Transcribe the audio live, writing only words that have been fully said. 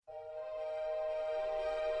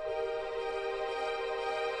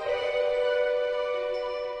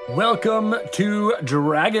Welcome to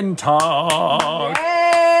Dragon Talk.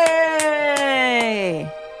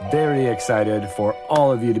 Yay! Very excited for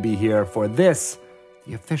all of you to be here for this,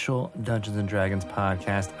 the official Dungeons & Dragons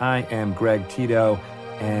podcast. I am Greg Tito,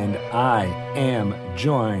 and I am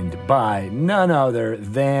joined by none other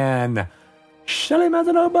than Shelly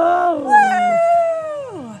Mazanobo.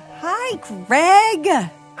 Woo! Hi, Greg.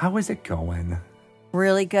 How is it going?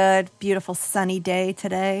 Really good. Beautiful sunny day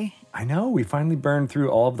today. I know, we finally burned through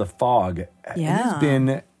all of the fog. Yeah. It has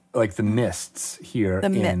been like the mists here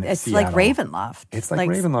in It's Seattle. like Ravenloft. It's like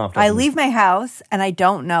Ravenloft. I leave my house and I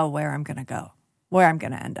don't know where I'm going to go, where I'm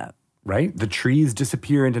going to end up. Right? The trees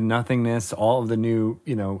disappear into nothingness. All of the new,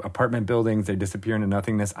 apartment buildings, they disappear into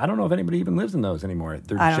nothingness. I don't know if anybody even lives in those anymore.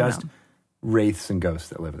 They're just wraiths and ghosts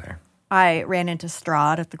that live there. I ran into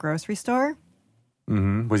Strahd at the grocery store.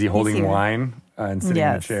 Mm-hmm. Was he holding wine and sitting in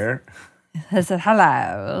a chair? I said,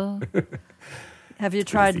 hello. Have you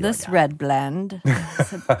tried this red blend? I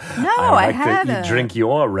said, no, I haven't. That you drink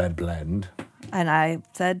your red blend. And I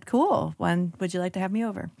said, cool. When would you like to have me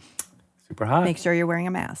over? Super hot. Make sure you're wearing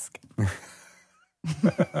a mask.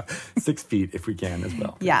 6 feet if we can as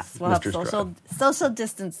well. Yes, we'll have social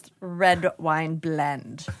distanced red wine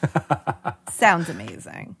blend. Sounds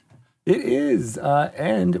amazing. It is,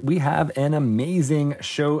 and we have an amazing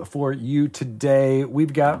show for you today.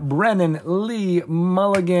 We've got Brennan Lee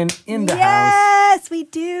Mulligan in the house. Yes, we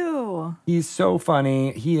do. He's so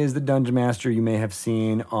funny. He is the Dungeon Master you may have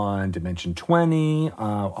seen on Dimension 20,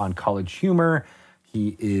 on College Humor.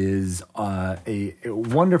 He is a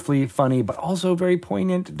wonderfully funny, but also very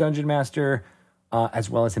poignant Dungeon Master, as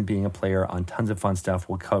well as him being a player on tons of fun stuff.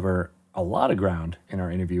 We'll cover a lot of ground in our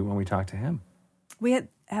interview when we talk to him. We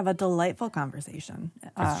have a delightful conversation.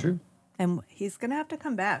 That's true. And he's going to have to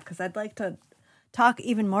come back because I'd like to talk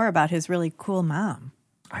even more about his really cool mom.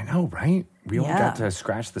 I know, right? We only got to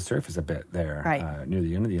scratch the surface a bit there near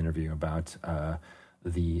the end of the interview about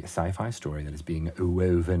the sci-fi story that is being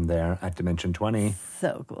woven there at Dimension 20.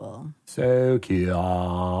 So cool. So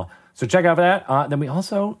cool. So check out that. Then we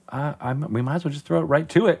also, we might as well just throw it right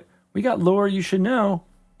to it. We got Lore You Should Know.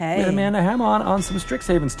 Hey. We had Amanda Hammond on some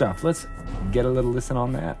Strixhaven stuff. Let's get a little listen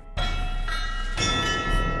on that.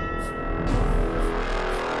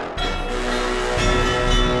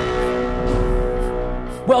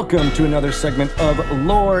 Welcome to another segment of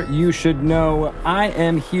Lore You Should Know. I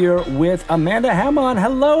am here with Amanda Hammond.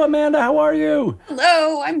 Hello, Amanda. How are you?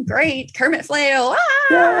 Hello, I'm great. Kermit Flail.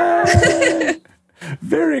 Ah!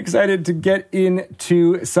 Very excited to get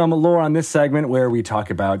into some lore on this segment where we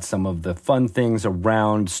talk about some of the fun things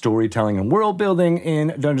around storytelling and world building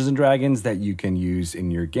in Dungeons & Dragons that you can use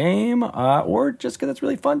in your game, or just because it's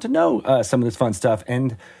really fun to know some of this fun stuff.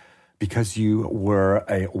 And because you were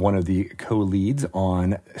one of the co-leads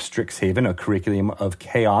on Strixhaven, a curriculum of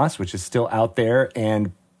chaos, which is still out there,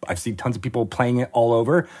 and I've seen tons of people playing it all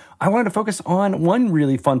over, I wanted to focus on one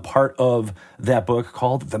really fun part of that book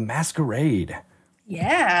called The Masquerade.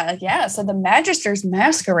 Yeah. So the Magister's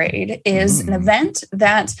Masquerade is an event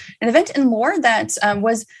in lore that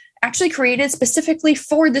was actually created specifically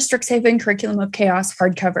for the Strixhaven Curriculum of Chaos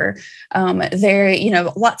hardcover. There,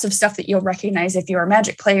 lots of stuff that you'll recognize if you're a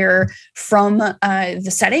Magic player from the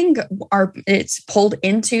setting it's pulled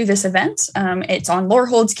into this event. It's on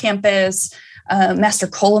Lorehold's campus. Master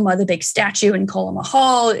Colima, the big statue in Colima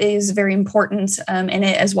Hall, is very important in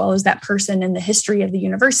it, as well as that person in the history of the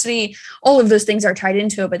university. All of those things are tied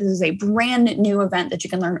into it, but this is a brand new event that you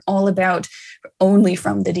can learn all about only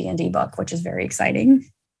from the D&D book, which is very exciting.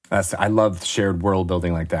 I love shared world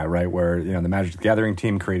building like that, right? Where, the Magic the Gathering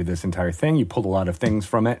team created this entire thing. You pulled a lot of things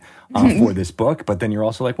from it for this book, but then you're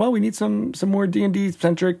also like, well, we need some more D&D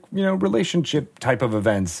centric, relationship type of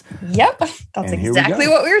events. Yep. That's exactly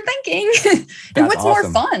what we were thinking. And what's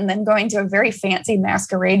awesome. More fun than going to a very fancy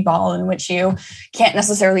masquerade ball in which you can't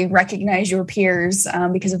necessarily recognize your peers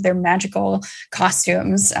because of their magical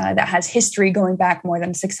costumes that has history going back more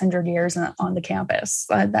than 600 years on the campus.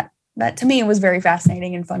 That to me was very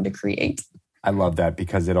fascinating and fun to create. I love that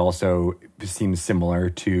because it also seems similar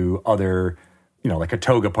to other, like a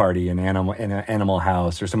toga party in an Animal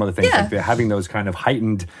House or some other things like that, having those kind of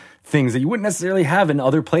heightened things that you wouldn't necessarily have in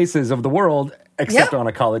other places of the world except on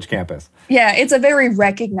a college campus. Yeah, it's a very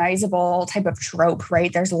recognizable type of trope,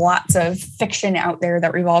 right? There's lots of fiction out there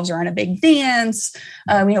that revolves around a big dance.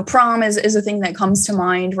 Prom is a thing that comes to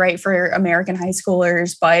mind, right, for American high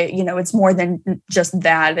schoolers. But, it's more than just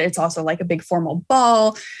that. It's also like a big formal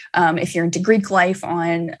ball. If you're into Greek life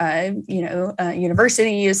on,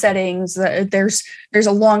 university settings, there's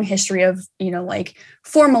a long history of,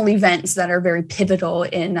 formal events that are very pivotal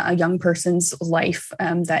in a young person's life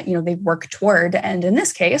that, they work toward. forward. And in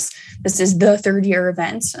this case, this is the third year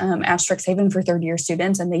event at Strixhaven for third year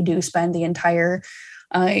students, and they do spend the entire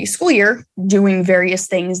school year doing various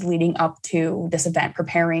things leading up to this event,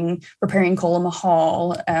 preparing Colima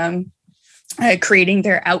Hall, creating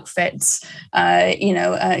their outfits,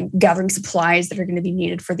 gathering supplies that are going to be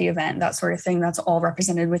needed for the event, that sort of thing. That's all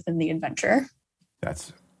represented within the adventure.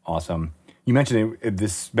 That's awesome. You mentioned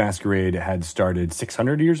this masquerade had started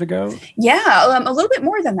 600 years ago? Yeah, a little bit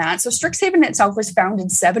more than that. So Strixhaven itself was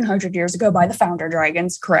founded 700 years ago by the founder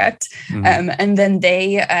dragons, correct? Mm-hmm. And then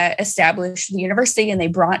they established the university, and they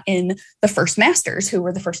brought in the first masters, who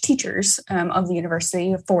were the first teachers of the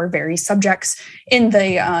university for various subjects in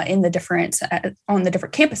the different on the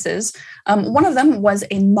different campuses. One of them was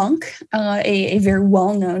a monk, a very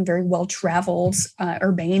well-known, very well-traveled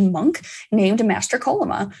urbane monk named Master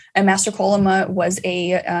Colima. And Master Colima was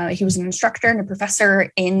he was an instructor and a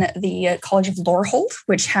professor in the College of Lorehold,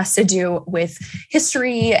 which has to do with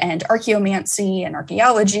history and archaeomancy and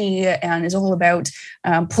archaeology, and is all about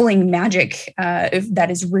pulling magic that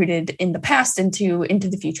is rooted in the past into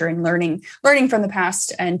the future, and learning from the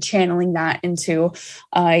past and channeling that into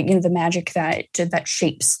the magic that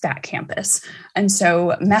shapes that campus. And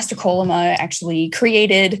so Master Colima actually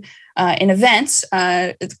created an event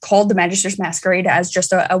called the Magister's Masquerade as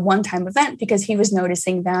just a one-time event, because he was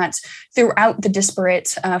noticing that throughout the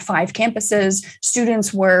disparate 5 campuses,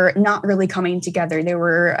 students were not really coming together. They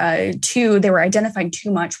were identifying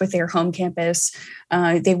too much with their home campus.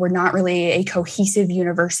 They were not really a cohesive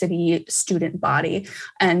university student body.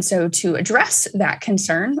 And so to address that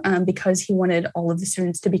concern, because he wanted all of the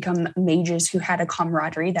students to become mages who had a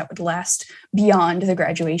camaraderie that would last beyond the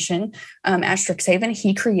graduation at Strixhaven,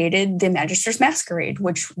 he created the Magister's Masquerade,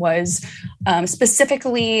 which was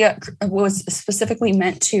specifically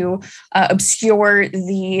meant to obscure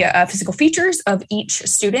the physical features of each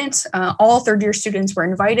student. All third-year students were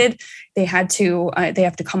invited. They have to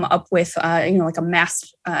come up with like a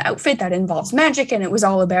masked outfit that involves magic, and it was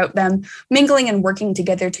all about them mingling and working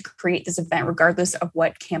together to create this event, regardless of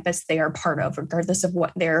what campus they are part of, regardless of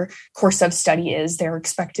what their course of study is. They're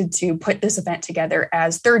expected to put this event together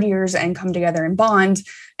as third years and come together and bond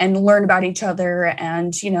and learn about each other,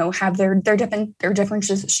 and have their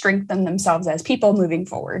differences strengthen themselves as people moving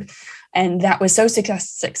forward. And that was so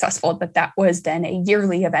successful, but that was then a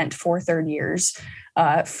yearly event for third years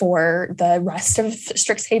for the rest of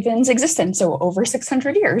Strixhaven's existence, so over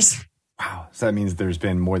 600 years. Wow. So that means there's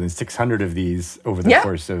been more than 600 of these over the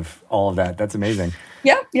course of all of that. That's amazing.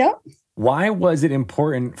 Yeah. Why was it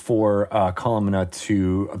important for Colima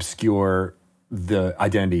to obscure the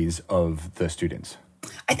identities of the students?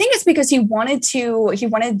 I think it's because he wanted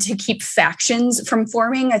to keep factions from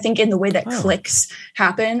forming. I think in the way that cliques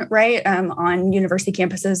happen, right, on university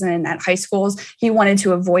campuses and at high schools, he wanted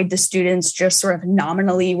to avoid the students just sort of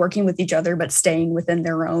nominally working with each other, but staying within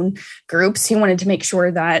their own groups. He wanted to make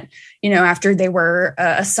sure that, after they were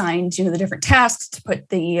assigned, the different tasks to put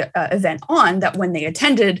the event on, that when they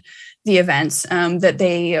attended the events, that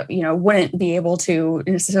they, wouldn't be able to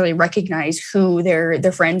necessarily recognize who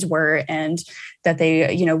their friends were, and that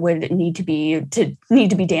they, would need to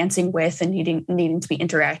be dancing with and needing to be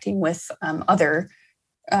interacting with other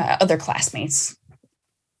classmates.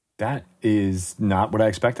 That is not what I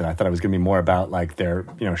expected. I thought it was going to be more about like their,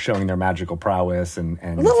 showing their magical prowess and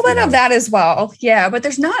a little bit of that as well. Yeah, but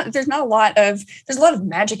there's a lot of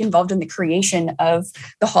magic involved in the creation of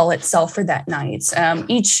the hall itself for that night.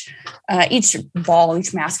 Each ball,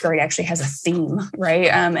 each masquerade actually has a theme, right?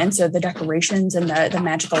 And so the decorations and the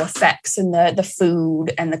magical effects and the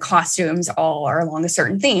food and the costumes all are along a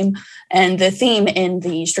certain theme. And the theme in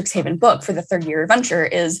the Strixhaven book for the third year adventure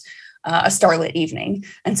is a starlit evening.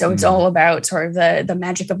 And so it's all about sort of the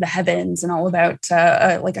magic of the heavens, and all about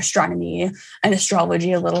like astronomy and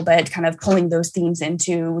astrology a little bit, kind of pulling those themes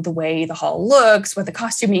into the way the hall looks, what the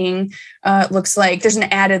costuming looks like. There's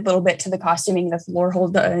an added little bit to the costuming that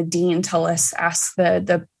Lorehold Dean Tullis asks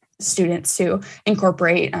the students to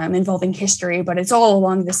incorporate involving history, but it's all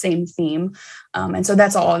along the same theme. And so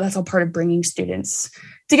that's all part of bringing students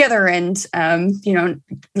together and,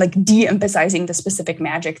 like de-emphasizing the specific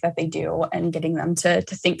magic that they do and getting them to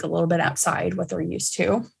think a little bit outside what they're used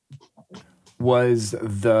to. Was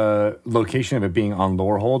the location of it being on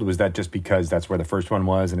Lorehold, was that just because that's where the first one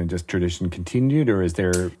was and it just tradition continued, or is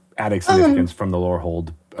there added significance from the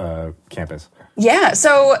Lorehold campus. Yeah,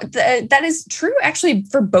 so that is true actually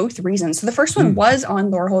for both reasons. So the first one was on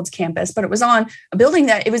Lorehold's campus, but it was on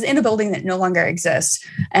it was in a building that no longer exists.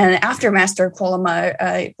 And after Master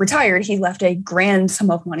Kolima retired, he left a grand sum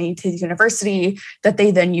of money to the university that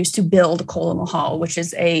they then used to build Kolima Hall, which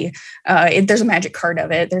is there's a magic card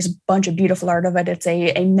of it. There's a bunch of beautiful art of it. It's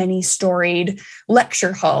a many-storied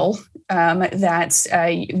lecture hall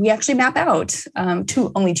that we actually map out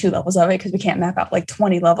only 2 levels of it because we can't map out like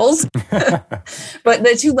 20 levels. But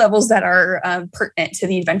the 2 levels that are pertinent to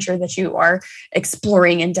the adventure that you are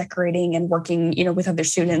exploring and decorating and working, with other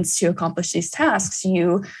students to accomplish these tasks,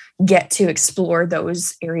 you get to explore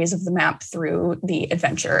those areas of the map through the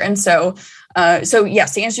adventure. And so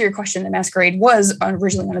yes, to answer your question, the Masquerade was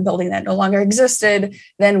originally on a building that no longer existed.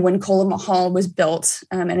 Then when Kolima Hall was built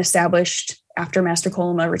and established after Master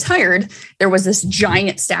Kolima retired, there was this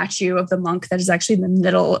giant statue of the monk that is actually in the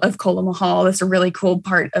middle of Kolima Hall. That's a really cool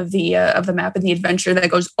part of the map and the adventure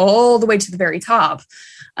that goes all the way to the very top.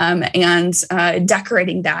 And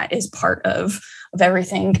decorating that is part of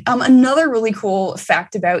everything. Another really cool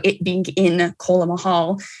fact about it being in Kolima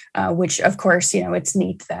Hall, which of course, it's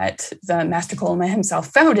neat that the Master Kolima himself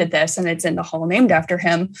founded this and it's in the hall named after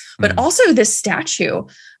him, but also this statue.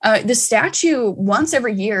 The statue, once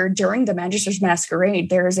every year during the Magister's Masquerade,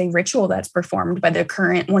 there is a ritual that's performed by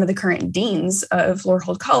one of the current deans of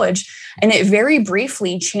Lorehold College, and it very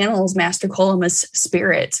briefly channels Master Kolima's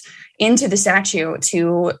spirit into the statue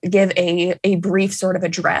to give a brief sort of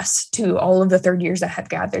address to all of the third years that have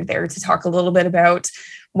gathered there to talk a little bit about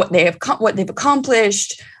what they've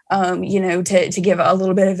accomplished, to give a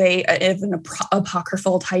little bit of an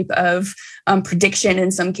apocryphal type of prediction in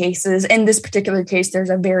some cases. In this particular case, there's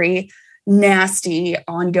a very nasty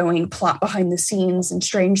ongoing plot behind the scenes and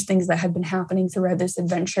strange things that have been happening throughout this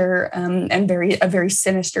adventure, and a very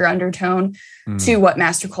sinister undertone to what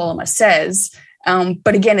Master Kolima says.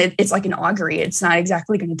 But again, it's like an augury. It's not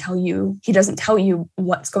exactly going to tell you. He doesn't tell you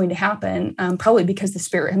what's going to happen, probably because the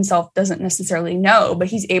spirit himself doesn't necessarily know, but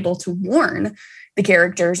he's able to warn the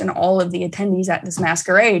characters and all of the attendees at this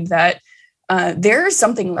masquerade that there's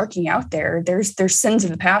something lurking out there. There's sins of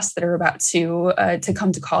the past that are about to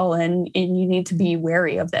come to call, and you need to be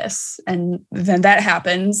wary of this. And then that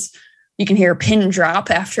happens. You can hear a pin drop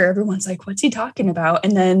after everyone's like, "What's he talking about?"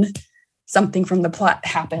 And then something from the plot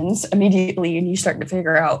happens immediately, and you start to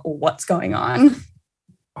figure out what's going on.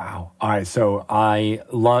 Wow. All right. So I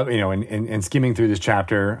love, in skimming through this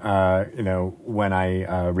chapter, when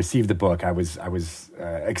I received the book, I was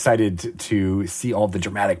excited to see all the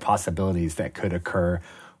dramatic possibilities that could occur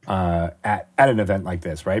at an event like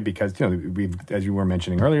this, right? Because, we've, as you were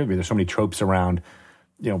mentioning earlier, there's so many tropes around,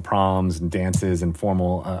 proms and dances and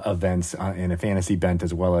formal events in a fantasy bent,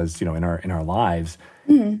 as well as, in our lives.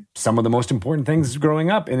 Mm-hmm. Some of the most important things growing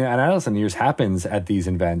up in adolescent years happens at these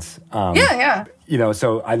events. Yeah.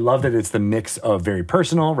 So I love that it's the mix of very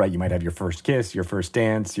personal, right? You might have your first kiss, your first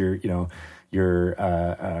dance, your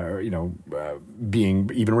being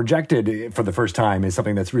even rejected for the first time is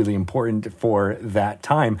something that's really important for that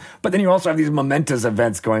time. But then you also have these momentous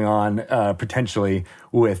events going on, potentially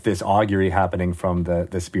with this augury happening from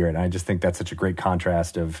the spirit. And I just think that's such a great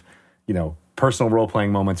contrast of, personal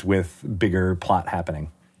role-playing moments with bigger plot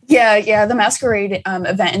happening. Yeah. The Masquerade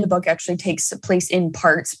event in the book actually takes place in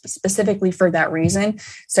parts specifically for that reason.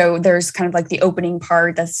 So there's kind of like the opening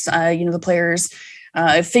part that's, the players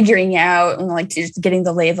figuring out and like just getting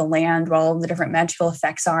the lay of the land, what all the different magical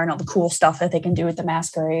effects are and all the cool stuff that they can do with the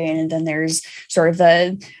masquerade. And then there's sort of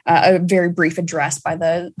a very brief address by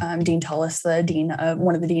the Dean Tullis, the dean of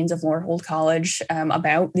one of the deans of Lorehold College,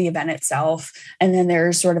 about the event itself. And then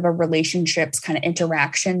there's sort of a relationships kind of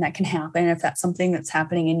interaction that can happen if that's something that's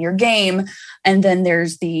happening in your game. And then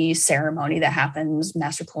there's the ceremony that happens.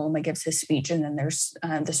 Master Kolima gives his speech, and then there's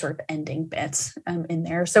the sort of ending bits in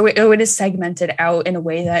there. So it is segmented out in a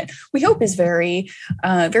way that we hope is very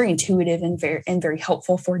intuitive and very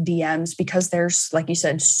helpful for DMs, because there's, like you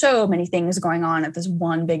said, so many things going on at this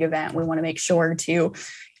one big event. We want to make sure to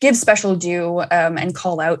give special due and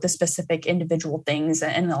call out the specific individual things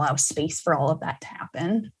and allow space for all of that to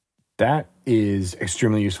happen. That is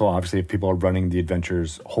extremely useful, obviously, if people are running the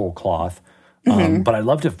adventures whole cloth. But I'd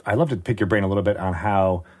love to pick your brain a little bit on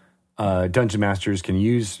how Dungeon Masters can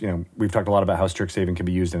use, we've talked a lot about how Strixhaven can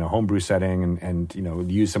be used in a homebrew setting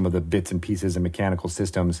and use some of the bits and pieces and mechanical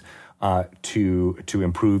systems to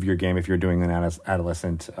improve your game if you're doing an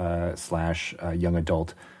adolescent / young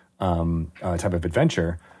adult type of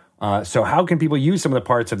adventure. So how can people use some of the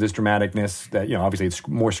parts of this dramaticness that, obviously it's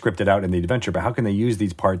more scripted out in the adventure, but how can they use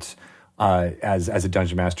these parts as a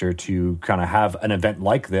Dungeon Master to kind of have an event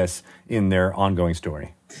like this in their ongoing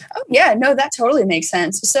story? Oh yeah, no, that totally makes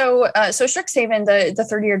sense. So Strixhaven, the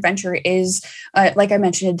 30-year adventure is, like I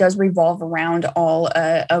mentioned, it does revolve around all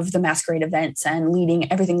of the masquerade events and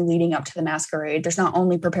everything leading up to the masquerade. There's not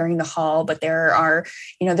only preparing the hall, but there are,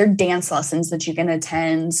 there are dance lessons that you can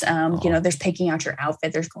attend. There's picking out your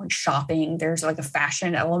outfit. There's going shopping. There's like a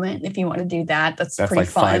fashion element if you want to do that. That's pretty like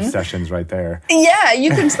fun. 5 sessions right there. Yeah,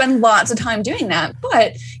 you can spend lots of time doing that.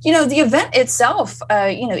 But the event itself,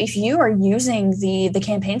 if you are using the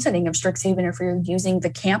campaign setting of Strixhaven, or if you're using the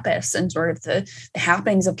campus and sort of the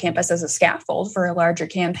happenings of campus as a scaffold for a larger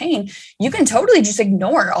campaign, you can totally just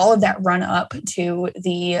ignore all of that run up to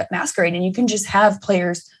the masquerade, and you can just have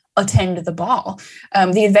players attend the ball.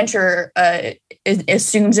 The adventure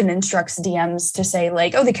assumes and instructs DMs to say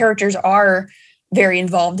like, oh, the characters are very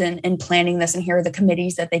involved in planning this, and here are the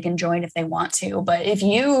committees that they can join if they want to. But if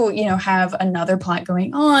you have another plot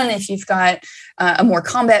going on, if you've got a more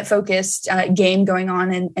combat focused game going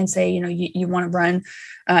on, and say you want to run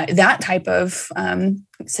that type of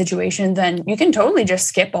situation, then you can totally just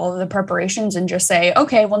skip all of the preparations and just say,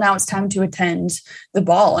 okay, well, now it's time to attend the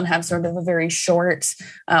ball, and have sort of a very short,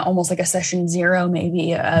 almost like a session 0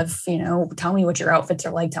 maybe of, tell me what your outfits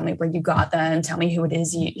are like, tell me where you got them, tell me who it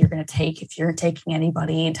is you're going to take if you're taking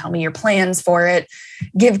anybody, tell me your plans for it,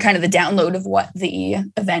 give kind of the download of what the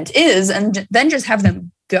event is, and then just have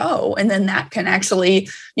them go. And then that can actually,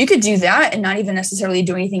 you could do that and not even necessarily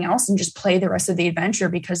do anything else and just play the rest of the adventure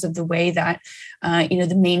because of the way that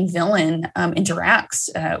the main villain interacts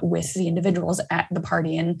with the individuals at the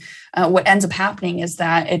party. And what ends up happening is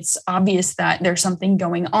that it's obvious that there's something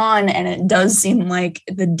going on, and it does seem like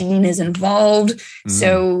the dean is involved.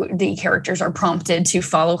 So the characters are prompted to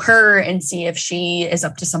follow her and see if she is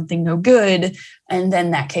up to something no good. And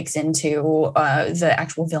then that kicks into the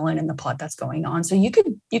actual villain and the plot that's going on. So you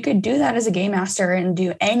could do that as a game master and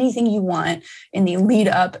do anything you want in the lead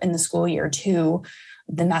up in the school year to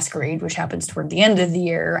the masquerade, which happens toward the end of the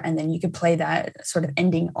year. And then you could play that sort of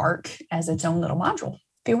ending arc as its own little module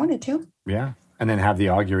if you wanted to. Yeah. And then have the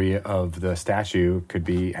augury of the statue could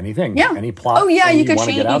be anything. Yeah. Any plot. Oh yeah, you could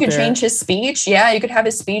change his speech. Yeah, you could have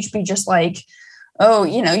his speech be just like, oh,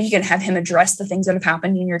 you can have him address the things that have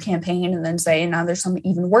happened in your campaign, and then say, now there's some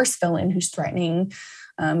even worse villain who's threatening,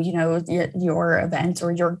 your event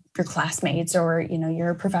or your classmates or,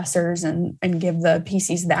 your professors, and give the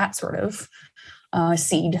PCs that sort of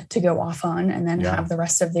seed to go off on, and then have the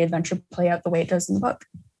rest of the adventure play out the way it does in the book.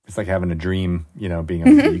 It's like having a dream, being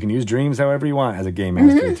you can use dreams however you want as a game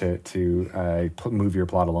master to move your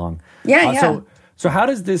plot along. Yeah. So how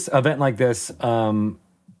does this event like this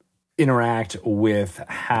interact with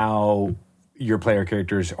how your player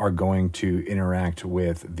characters are going to interact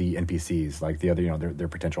with the NPCs, like the other, their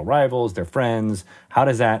potential rivals, their friends? How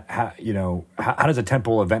does that, how does a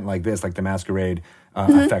temple event like this, like the Masquerade,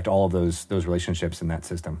 affect all of those relationships in that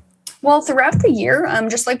system? Well, throughout the year,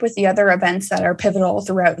 just like with the other events that are pivotal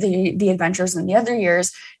throughout the adventures in the other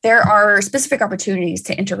years, there are specific opportunities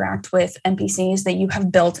to interact with NPCs that you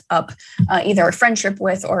have built up either a friendship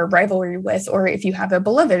with or a rivalry with, or if you have a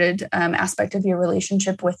beloved aspect of your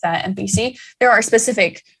relationship with that NPC, there are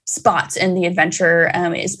specific spots in the adventure,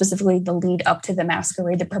 specifically the lead up to the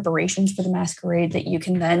masquerade, the preparations for the masquerade, that you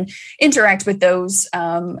can then interact with those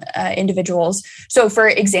individuals. So, for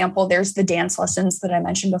example, there's the dance lessons that I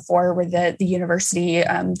mentioned before, where the university,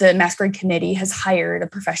 the masquerade committee has hired a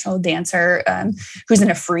professional dancer who's an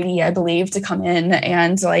Afridi, I believe, to come in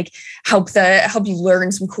and like help you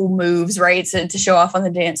learn some cool moves, right, to show off on the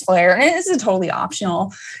dance floor. And it's a totally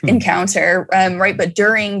optional encounter, right? But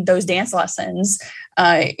during those dance lessons,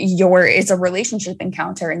 it's a relationship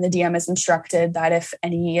encounter, and the DM is instructed that if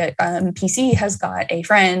any PC has got a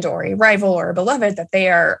friend or a rival or a beloved, that they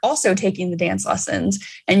are also taking the dance lessons,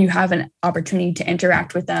 and you have an opportunity to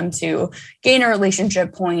interact with them to gain a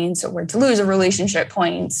relationship points or to lose a relationship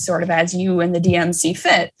points, sort of as you and the DM see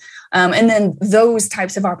fit. And then those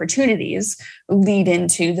types of opportunities lead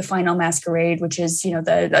into the final masquerade, which is,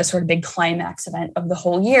 the sort of big climax event of the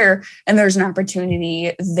whole year. And there's an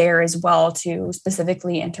opportunity there as well to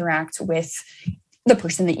specifically interact with the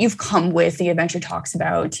person that you've come with. The adventure talks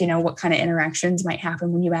about, what kind of interactions might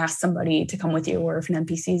happen when you ask somebody to come with you, or if an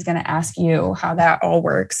NPC is going to ask you, how that all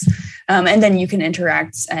works. And then you can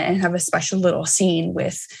interact and have a special little scene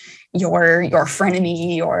with your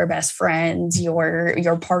frenemy, your best friend,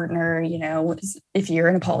 your partner, if you're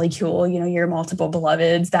in a polycule, your multiple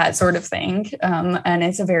beloveds, that sort of thing. And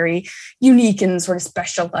it's a very unique and sort of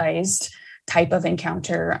specialized type of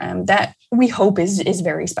encounter that we hope is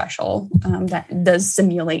very special. That does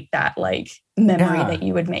simulate that like memory that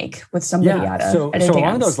you would make with somebody at a dance. So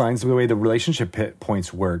along those lines, the way the relationship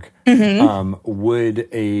points work, would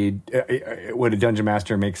a dungeon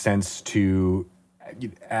master make sense to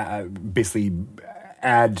basically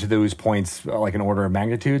add to those points like an order of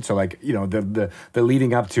magnitude? So like, the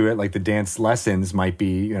leading up to it, like the dance lessons might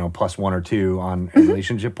be, +1 or 2 on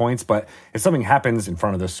relationship points. But if something happens in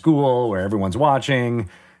front of the school where everyone's watching,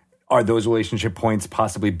 are those relationship points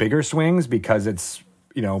possibly bigger swings because it's,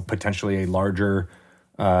 potentially a larger,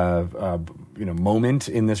 moment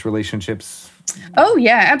in this relationship's? Oh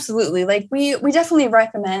yeah, absolutely. Like we definitely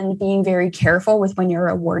recommend being very careful with when you're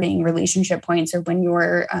awarding relationship points or when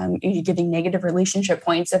you're giving negative relationship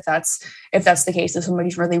points if that's the case, if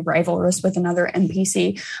somebody's really rivalrous with another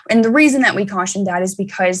NPC. And the reason that we caution that is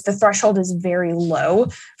because the threshold is very low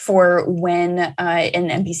for when an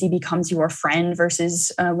NPC becomes your friend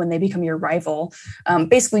versus when they become your rival.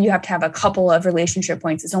 Basically, you have to have a couple of relationship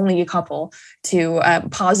points. It's only a couple to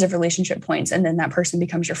positive relationship points, and then that person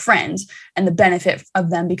becomes your friend. And the benefit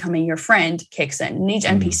of them becoming your friend kicks in. And each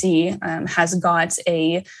NPC has got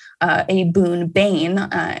a boon bane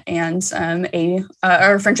and a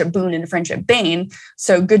friendship boon and a friendship bane.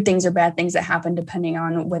 So good things or bad things that happen depending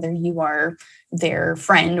on whether you are their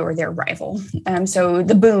friend or their rival. So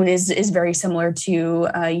the boon is very similar to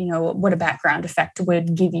what a background effect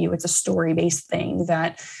would give you. It's a story-based thing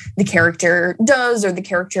that the character does, or the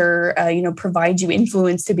character provides you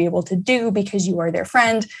influence to be able to do because you are their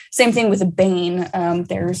friend. Same thing with a bane.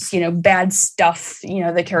 There's bad stuff.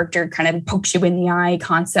 The character kind of pokes you in the eye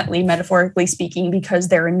constantly, metaphorically speaking, because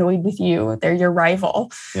they're annoyed with you. They're your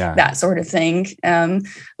rival. Yeah. That sort of thing.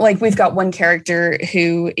 Like we've got one character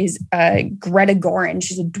who is Greta Gorin.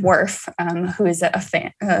 She's a dwarf who is a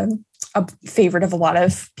favorite of a lot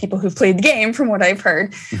of people who've played the game, from what I've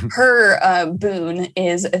heard. Her boon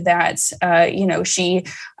is that she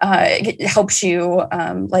helps you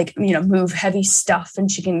move heavy stuff,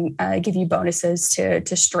 and she can give you bonuses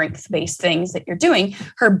to strength-based things that you're doing.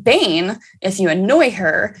 Her bane, if you annoy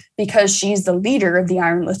her, because she's the leader of the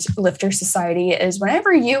Iron Lifter Society, is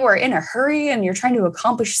whenever you are in a hurry and you're trying to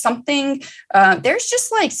accomplish something, there's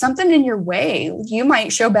just like something in your way. You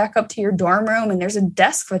might show back up to your dorm room and there's a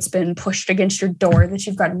desk that's been pushed against your door that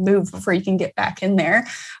you've got to move before you can get back in there.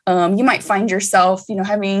 You might find yourself,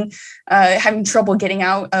 having trouble getting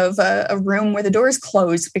out of a room where the door is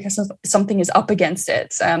closed because something is up against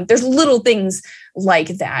it. There's little things like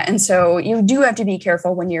that. And so you do have to be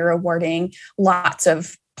careful when you're awarding lots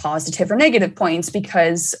of positive or negative points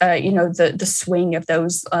because, the swing of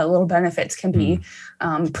those little benefits can be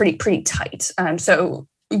pretty tight. So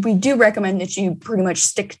we do recommend that you pretty much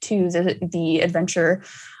stick to the adventure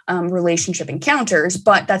relationship encounters,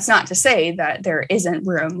 but that's not to say that there isn't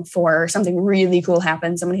room for something really cool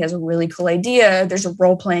happen. Somebody has a really cool idea. There's a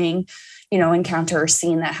role-playing, encounter or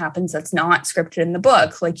scene that happens that's not scripted in the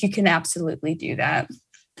book. Like you can absolutely do that.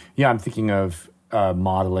 Yeah, I'm thinking of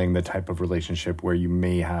modeling the type of relationship where you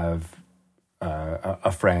may have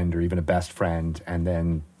a friend or even a best friend, and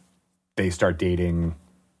then they start dating,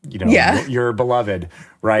 your beloved,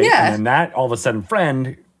 right? Yeah. And then that all of a sudden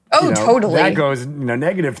friend, totally, that goes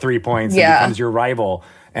 -3 points and becomes your rival.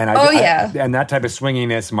 And and that type of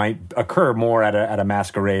swinginess might occur more at a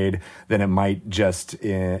masquerade than it might just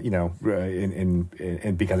in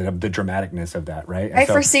because of the dramaticness of that, right? I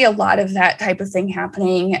foresee a lot of that type of thing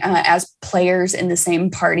happening as players in the same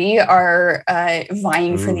party are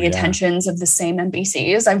vying for the attentions of the same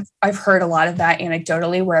NPCs. I've heard a lot of that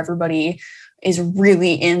anecdotally, where everybody is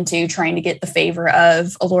really into trying to get the favor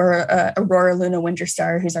of Aurora Luna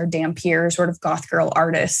Winterstar, who's our Dampier sort of goth girl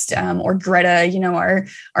artist, or Greta,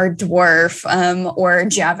 our dwarf, or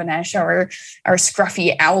Javanesh, our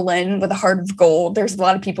scruffy owlin with a heart of gold. There's a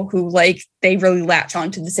lot of people who they really latch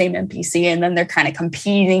onto the same NPC, and then they're kind of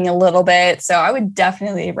competing a little bit. So I would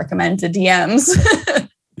definitely recommend to DMs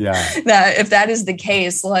that if that is the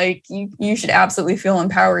case, you should absolutely feel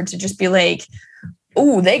empowered to just be like,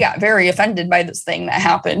 oh, they got very offended by this thing that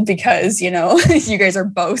happened because, you guys are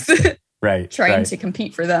both trying to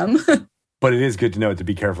compete for them. But it is good to know to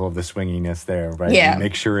be careful of the swinginess there, right? Yeah. And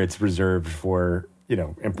make sure it's reserved for,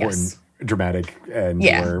 important, dramatic, and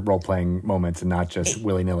or role-playing moments and not just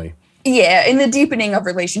willy-nilly. Yeah, in the deepening of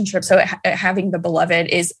relationships, so having the beloved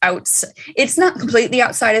is it's not completely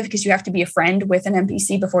outside of, because you have to be a friend with an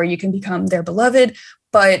NPC before you can become their beloved,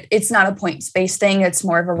 but it's not a points-based thing. It's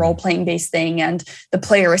more of a role-playing based thing, and the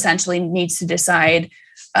player essentially needs to decide,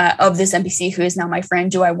 of this NPC who is now my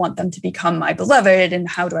friend? Do I want them to become my beloved? And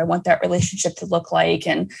how do I want that relationship to look like?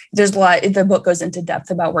 And there's a lot, the book goes into depth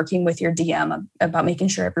about working with your DM, about making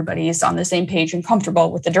sure everybody is on the same page and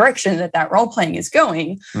comfortable with the direction that role playing is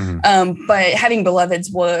going. But having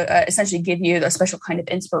beloveds will essentially give you a special kind of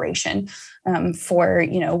inspiration for,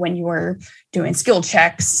 when you are doing skill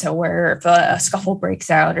checks. So where if a scuffle breaks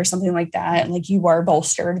out or something like that, like you are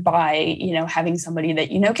bolstered by, having somebody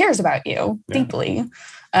that cares about you deeply.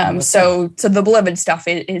 So the beloved stuff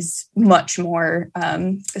is much more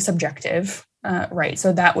subjective, right?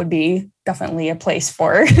 So that would be definitely a place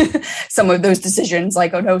for some of those decisions,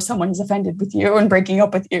 like, oh no, someone's offended with you and breaking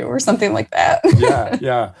up with you or something like that.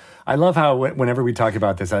 Yeah. I love how whenever we talk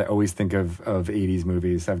about this, I always think of 80s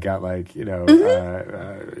movies. I've got like, Better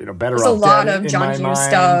There's Off a lot Dead of in John my Hughes mind.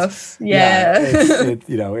 stuff.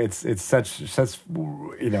 It's such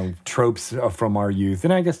tropes from our youth,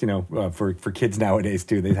 and I guess for kids nowadays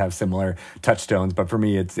too, they have similar touchstones. But for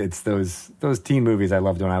me, it's those teen movies I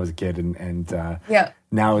loved when I was a kid, and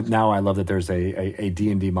now I love that there's a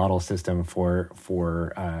D&D model system for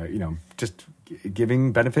just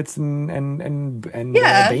giving benefits and bane,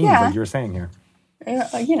 like you were saying here. We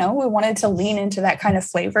wanted to lean into that kind of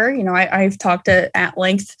flavor. I've talked at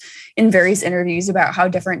length in various interviews about how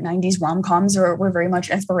different 90s rom-coms were very much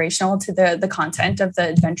inspirational to the content of the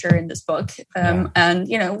adventure in this book. And,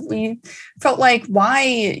 we felt like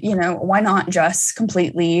why not just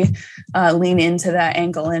completely lean into that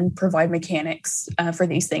angle and provide mechanics for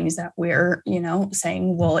these things that we're,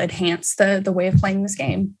 saying will enhance the way of playing this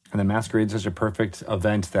game. And the Masquerade is such a perfect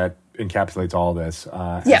event that encapsulates all this.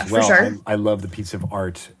 For sure. I love the piece of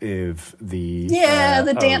art of the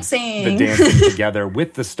dancing, together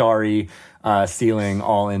with the starry ceiling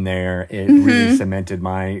all in there. It really cemented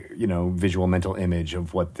my visual mental image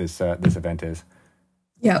of what this event is.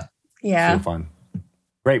 Yeah. So fun.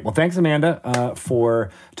 Great. Well, thanks, Amanda,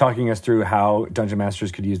 for talking us through how Dungeon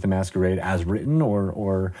Masters could use the Masquerade as written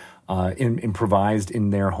or improvised in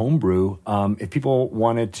their homebrew. If people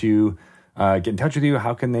wanted to get in touch with you,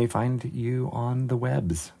 how can they find you on the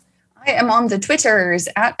webs? I am on the Twitters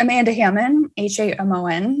at Amanda Hammond,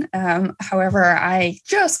 Hamon. However, I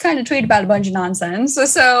just kind of tweet about a bunch of nonsense.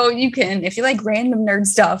 So you can, if you like random nerd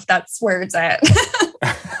stuff, that's where it's at.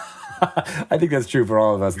 I think that's true for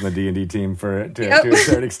all of us in the D&D team to a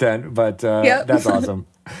certain extent, but that's awesome.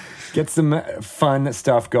 Get some fun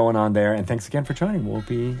stuff going on there. And thanks again for joining. We'll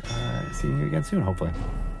be seeing you again soon, hopefully.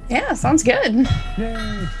 Yeah, sounds good.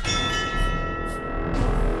 Yay.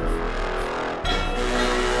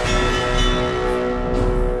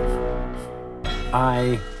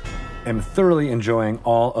 I am thoroughly enjoying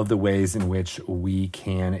all of the ways in which we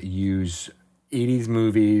can use 80s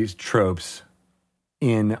movies tropes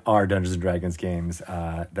in our Dungeons & Dragons games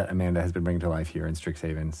that Amanda has been bringing to life here in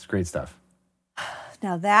Strixhaven. It's great stuff.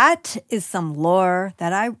 Now that is some lore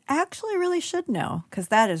that I actually really should know, because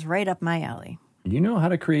that is right up my alley. You know how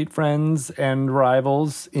to create friends and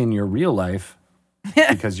rivals in your real life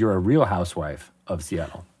because you're a real housewife of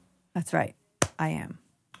Seattle. That's right. I am.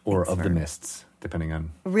 Or of the Mists, depending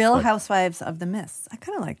on... Real Housewives of the Mists. I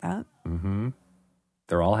kind of like that. Mm-hmm.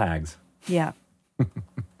 They're all hags. Yeah.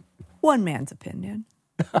 One man's opinion.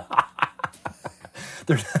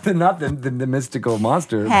 They're not the mystical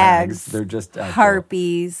monster hags. They're just...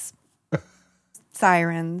 harpies.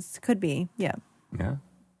 Sirens. Could be. Yeah. Yeah.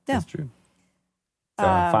 That's true.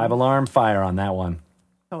 5-alarm fire on that one.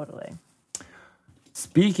 Totally.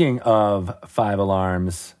 Speaking of 5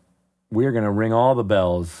 alarms, we're going to ring all the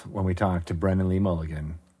bells when we talk to Brendan Lee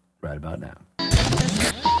Mulligan right about now.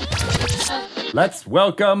 Let's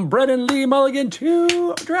welcome Brendan Lee Mulligan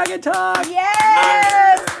to Dragon Talk.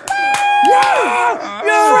 Yes!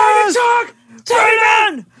 Dragon Talk!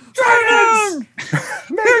 Dragon! Dragons!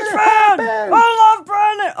 Huge fan! I love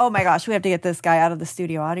Brendan! Oh my gosh, we have to get this guy out of the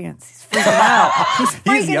studio audience. He's freaking out.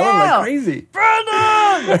 He's yelling like crazy.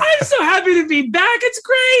 Brendan! I'm so happy to be back. It's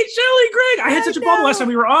great. Shelly, great. I had such a ball last time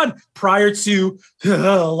we were on prior to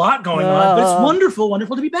a lot going on. But it's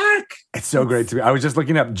wonderful to be back. It's so great to be. I was just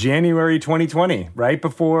looking up January 2020, right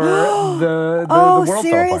before the world fell apart.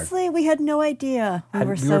 Seriously? We had no idea. We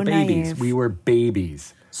were so babies. naive. We were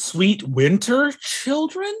babies. Sweet winter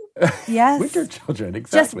children? Yes. Winter children,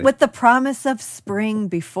 exactly. Just with the promise of spring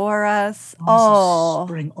before us.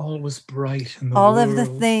 Spring, all was bright in the all world. of the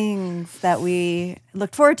things that we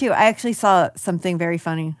looked forward to. I actually saw something very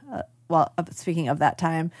funny. Speaking of that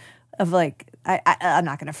time, of like, I'm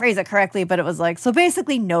not going to phrase it correctly, but it was like, so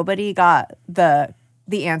basically nobody got the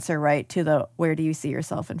answer right to the where do you see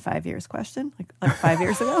yourself in 5 years question, like 5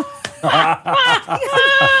 years ago.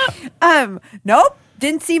 Nope.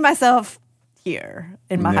 Didn't see myself here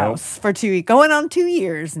in my Nope. house for 2 weeks, going on 2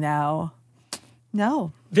 years now.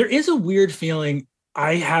 No. There is a weird feeling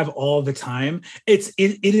I have all the time. It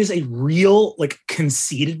is a real like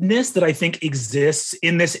conceitedness that I think exists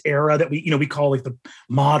in this era that we call like the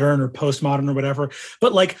modern or postmodern or whatever.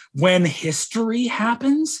 But like when history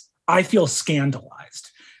happens, I feel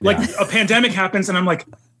scandalized. Like a pandemic happens and I'm like,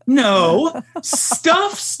 no,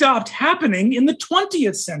 stuff stopped happening in the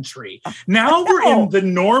 20th century. Now we're in the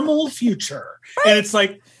normal future. And it's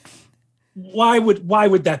like, why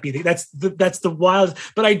would that be? That's the wild,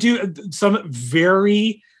 but I do some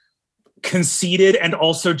very conceited and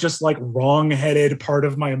also just like wrong-headed part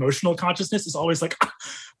of my emotional consciousness is always like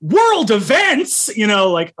world events,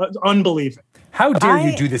 like unbelievable. How dare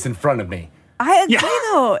you do this in front of me? I agree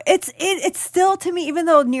though. It's still to me, even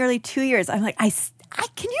though nearly 2 years, I'm like, I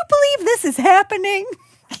can you believe this is happening?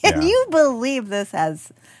 Can you believe this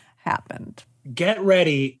has happened? Get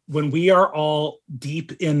ready when we are all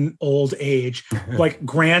deep in old age, like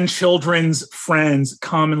grandchildren's friends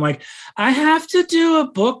come and like, I have to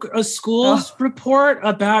do a school report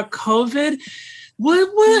about COVID.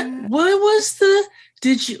 What was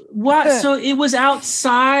so it was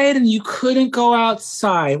outside and you couldn't go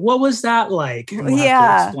outside. What was that like? And we'll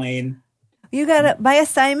have to explain. My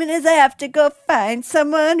assignment is I have to go find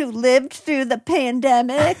someone who lived through the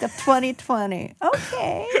pandemic of 2020.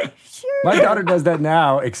 Okay, sure. My daughter does that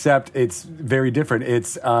now, except it's very different.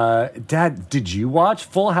 It's, Dad, did you watch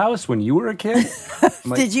Full House when you were a kid?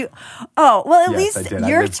 Like, did you? Oh, well, at yes, least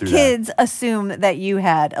your kids assume that you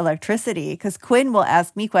had electricity, because Quinn will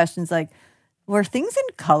ask me questions like, were things in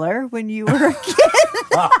color when you were a kid?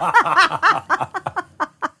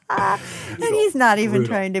 And he's not even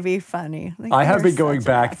trying to be funny. Like, I have been going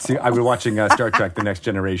back to, I've been watching Star Trek The Next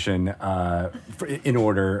Generation in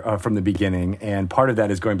order from the beginning. And part of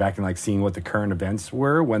that is going back and like seeing what the current events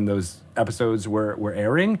were when those episodes were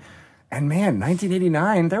airing. And man,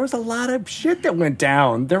 1989, there was a lot of shit that went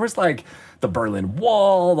down. There was like the Berlin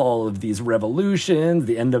Wall, all of these revolutions,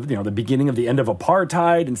 the end of, the beginning of the end of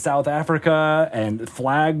apartheid in South Africa, and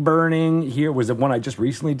flag burning here was the one I just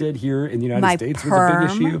recently did here in the United States was a big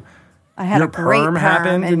issue. I had a great perm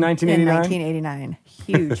happened in 1989. In 1989,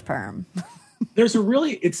 huge perm. There's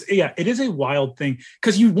it is a wild thing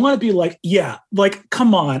because you want to be like,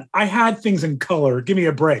 come on, I had things in color, give me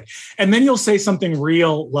a break. And then you'll say something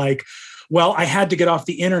real like, well, I had to get off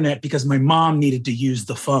the internet because my mom needed to use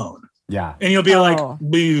the phone. Yeah. And you'll be like,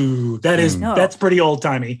 boo, that's pretty old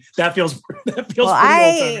timey. That feels pretty old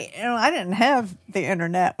timey. I didn't have the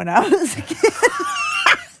internet when I was a kid.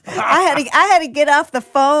 I had to get off the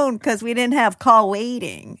phone because we didn't have call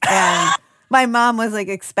waiting. And my mom was like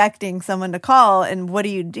expecting someone to call, and what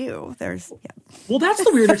do? Well, that's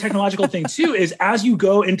the weirder technological thing too, is as you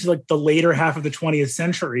go into like the later half of the 20th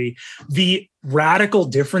century, the radical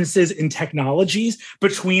differences in technologies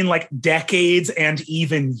between like decades and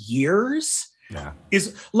even years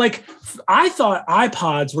is like, I thought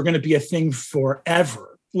iPods were going to be a thing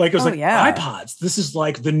forever. Like it was iPods. This is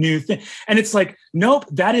like the new thing. And it's like, nope,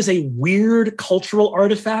 that is a weird cultural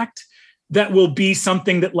artifact that will be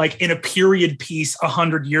something that like in a period piece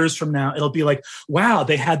 100 years from now, it'll be like, wow,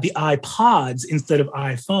 they had the iPods instead of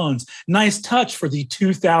iPhones. Nice touch for the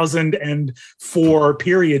 2004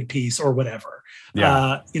 period piece or whatever.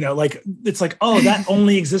 Yeah. Like it's like, oh, that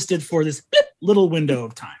only existed for this little window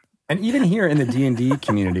of time. And even here in the D&D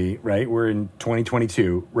community, right? We're in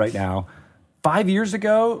 2022 right now. 5 years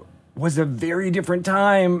ago was a very different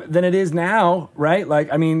time than it is now, right?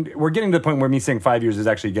 Like, I mean, we're getting to the point where me saying 5 years is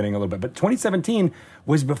actually getting a little bit, but 2017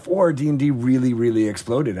 was before D&D really, really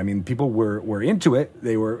exploded. I mean, people were into it.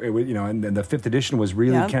 And then the 5th edition was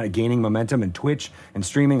really kind of gaining momentum, and Twitch and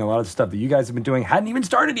streaming, a lot of the stuff that you guys have been doing hadn't even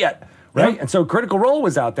started yet, right? And so Critical Role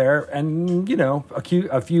was out there, and,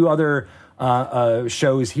 a few other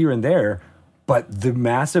shows here and there. But the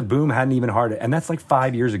massive boom hadn't even started. And that's like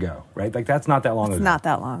 5 years ago, right? Like that's not that long ago. It's not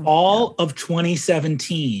that long. All of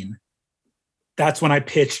 2017, that's when I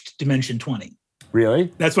pitched Dimension 20.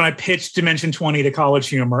 Really? That's when I pitched Dimension 20 to College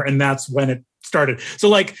Humor. And that's when it started. So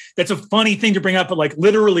like, that's a funny thing to bring up. But like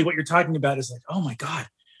literally what you're talking about is like, oh my God,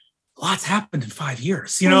 lots happened in 5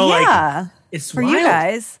 years. Like it's for wild. You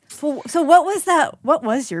guys. So what was that? What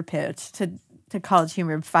was your pitch to College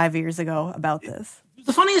Humor 5 years ago about this?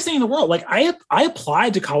 The funniest thing in the world, like I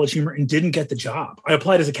applied to College Humor and didn't get the job. I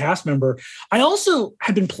applied as a cast member. I also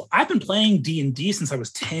I've been playing D&D since I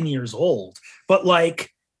was 10 years old. But like,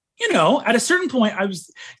 at a certain point, I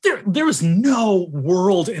was there was no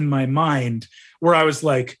world in my mind where I was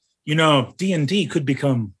like, D&D could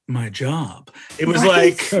become my job. It was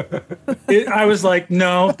I was like,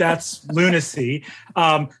 no, that's lunacy.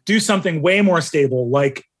 Do something way more stable,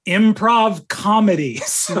 like improv comedy.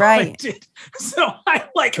 So right. I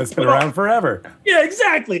That's been around forever. Yeah,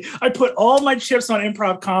 exactly. I put all my chips on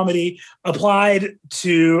improv comedy, applied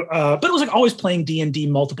to, but it was like always playing D&D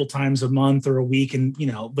multiple times a month or a week. And,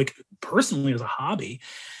 personally as a hobby.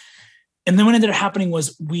 And then what ended up happening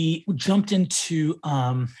was we jumped into,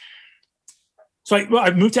 so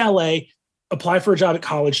I moved to LA, applied for a job at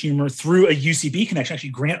College Humor through a UCB connection. Actually,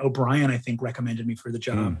 Grant O'Brien, I think, recommended me for the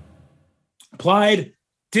job. Applied,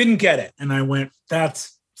 didn't get it. And I went,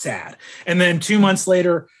 that's sad. And then 2 months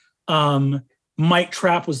later, Mike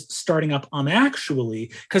Trapp was starting up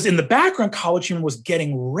Actually, because in the background, College Humor was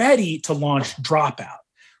getting ready to launch Dropout,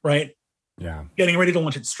 right? Yeah. Getting ready to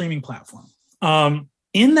launch its streaming platform.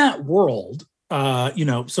 In that world,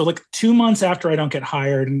 so like 2 months after I don't get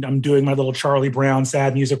hired and I'm doing my little Charlie Brown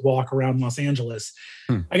sad music walk around Los Angeles,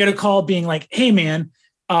 I get a call being like, hey man,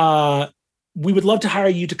 we would love to hire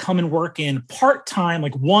you to come and work in part-time,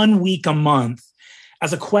 like 1 week a month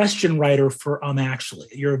as a question writer for Actually.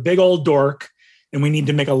 You're a big old dork and we need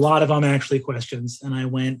to make a lot of Actually questions. And I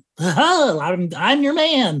went, I'm your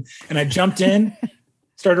man. And I jumped in,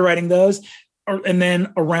 started writing those. And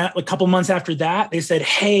then around a couple months after that, they said,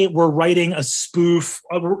 hey, we're writing a spoof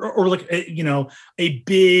or like, a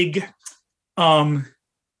big kind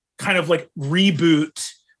of like reboot,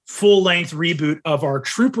 full-length reboot of our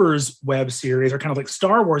Troopers web series, or kind of like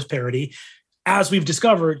Star Wars parody. As we've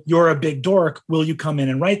discovered, you're a big dork. Will you come in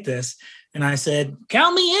and write this? And I said,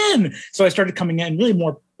 count me in. So I started coming in really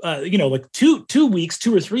more, like 2 weeks,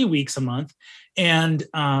 2 or 3 weeks a month. And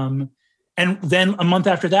then a month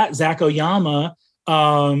after that, Zach Oyama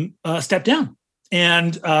stepped down,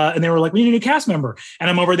 and they were like, "We need a new cast member." And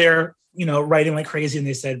I'm over there, writing like crazy. And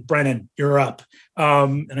they said, "Brennan, you're up."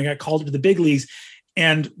 And I got called to the big leagues.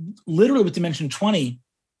 And literally with Dimension 20,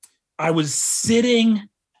 I was sitting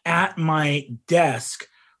at my desk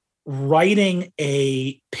writing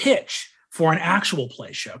a pitch for an actual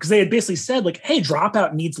play show, because they had basically said like, "Hey,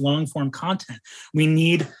 Dropout needs long form content. We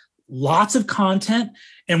need lots of content,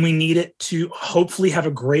 and we need it to hopefully have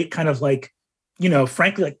a great kind of like,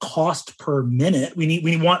 frankly, like cost per minute.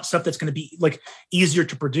 We want stuff that's going to be like easier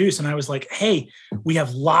to produce." And I was like, hey, we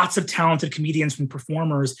have lots of talented comedians and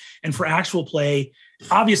performers, and for actual play,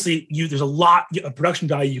 obviously there's a lot of production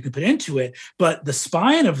value you can put into it, but the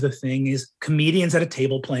spine of the thing is comedians at a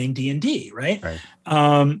table playing D&D, right?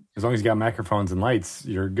 As long as you got microphones and lights,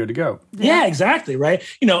 you're good to go. Yeah, exactly. Right.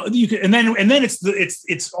 You can, and then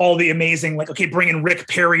it's all the amazing, like, okay, bring in Rick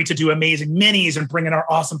Perry to do amazing minis, and bring in our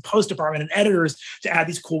awesome post department and editors to add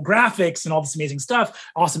these cool graphics and all this amazing stuff,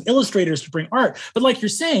 awesome illustrators to bring art. But like you're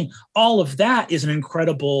saying, all of that is an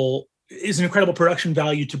incredible production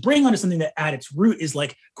value to bring onto something that at its root is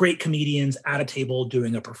like great comedians at a table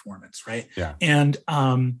doing a performance. Right. Yeah. And,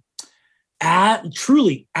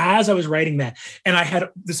 truly, as I was writing that, and I had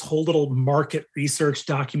this whole little market research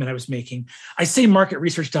document I was making. I say market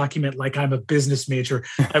research document like I'm a business major.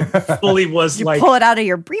 I fully was you like, pull it out of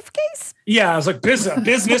your briefcase? Yeah, I was like,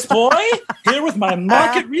 business boy, here with my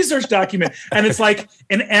market research document. And it's like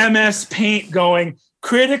an MS Paint going,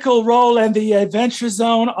 Critical Role and the Adventure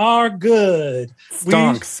Zone are good.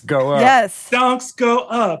 Stonks go up. Yes. Stonks go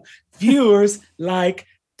up. Viewers like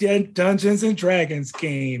Dungeons and Dragons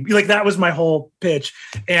game. Like, that was my whole pitch.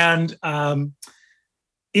 And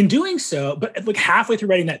in doing so, but like halfway through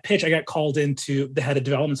writing that pitch, I got called into the head of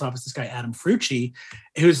development's office, this guy, Adam Frucci,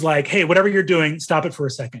 who's like, hey, whatever you're doing, stop it for a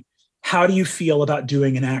second. How do you feel about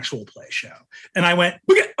doing an actual play show? And I went,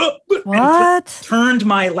 okay, what? Turned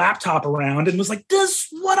my laptop around and was like, this is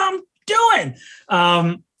what I'm doing.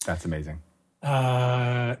 That's amazing.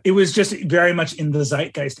 It was just very much in the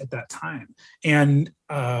zeitgeist at that time. And,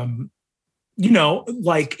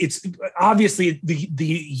 like, it's obviously the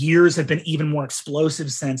years have been even more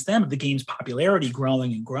explosive since then, with the game's popularity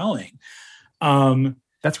growing and growing.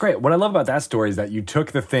 That's great. What I love about that story is that you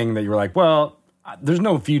took the thing that you were like, well, there's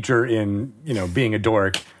no future in, being a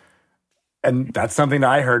dork. And that's something that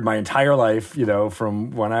I heard my entire life, from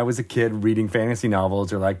when I was a kid reading fantasy novels.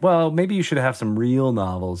 They're like, well, maybe you should have some real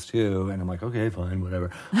novels too. And I'm like, okay, fine, whatever,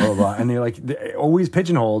 blah, blah, blah. And they're always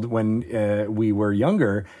pigeonholed when we were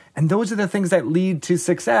younger. And those are the things that lead to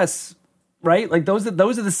success, right? Like those are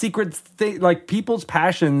the secret things. Like, people's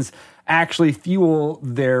passions actually fuel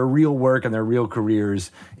their real work and their real careers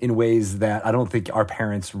in ways that I don't think our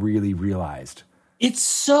parents really realized. It's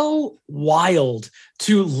so wild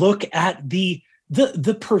to look at the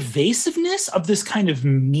the pervasiveness of this kind of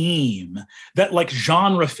meme that like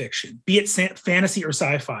genre fiction, be it fantasy or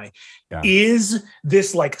sci-fi, is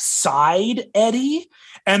this like side eddy,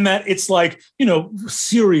 and that it's like, you know,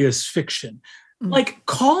 serious fiction. Like,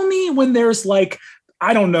 call me when there's like,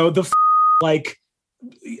 I don't know, the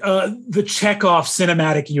Chekhov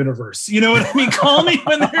cinematic universe. You know what I mean? Call me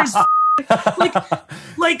when there's like,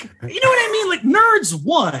 you know what I mean? Like, nerds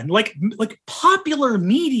won. Like popular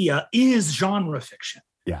media is genre fiction.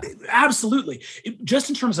 Yeah, absolutely. Just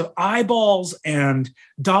in terms of eyeballs and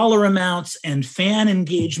dollar amounts and fan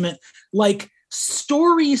engagement, like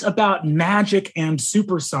stories about magic and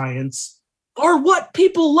super science are what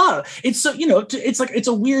people love. It's so, you know, it's like, it's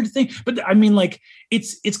a weird thing, but I mean, like,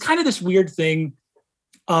 it's kind of this weird thing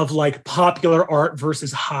of like popular art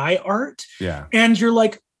versus high art. Yeah. And you're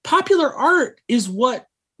like, popular art is what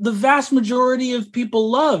the vast majority of people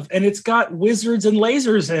love. And it's got wizards and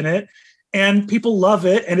lasers in it, and people love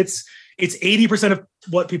it. And it's 80% of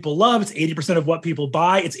what people love. It's 80% of what people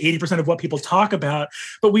buy. It's 80% of what people talk about.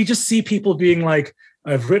 But we just see people being like,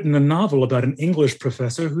 I've written a novel about an English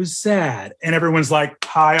professor who's sad. And everyone's like,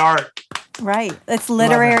 high art. Right. It's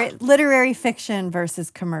literary fiction versus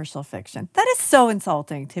commercial fiction. That is so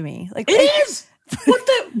insulting to me. Like, it is. What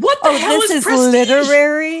the hell is prestige?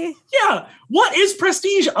 Literary? Yeah. What is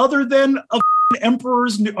prestige other than a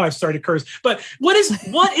emperor's new, I'm sorry to curse, but what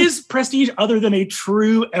is prestige other than a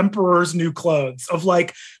true emperor's new clothes of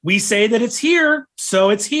like, we say that it's here, so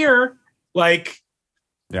it's here. Like,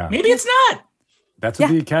 maybe it's not. That's what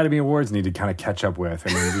the Academy Awards need to kind of catch up with.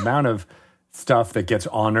 I mean, the amount of stuff that gets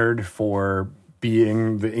honored for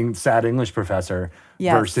being the sad English professor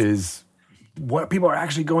versus what people are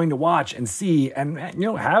actually going to watch and see and, you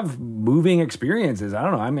know, have moving experiences. I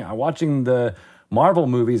don't know. I mean, watching the Marvel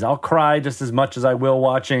movies, I'll cry just as much as I will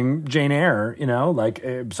watching Jane Eyre, you know, like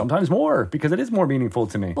sometimes more, because it is more meaningful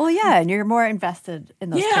to me. Well, yeah, and you're more invested in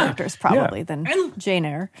those characters probably than Jane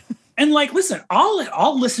Eyre. And like, listen,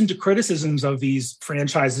 I'll listen to criticisms of these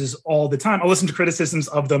franchises all the time. I'll listen to criticisms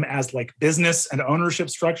of them as like business and ownership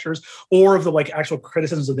structures, or of the like actual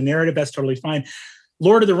criticisms of the narrative. That's totally fine.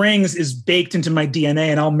 Lord of the Rings is baked into my DNA,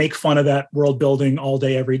 and I'll make fun of that world building all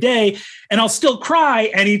day, every day. And I'll still cry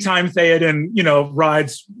anytime Theoden, you know,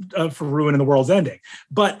 rides for ruin and the world's ending.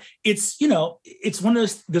 But it's, you know, it's one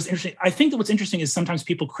of those interesting. I think that what's interesting is sometimes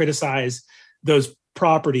people criticize those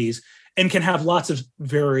properties and can have lots of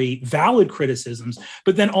very valid criticisms,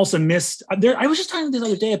 but then also missed there. I was just talking the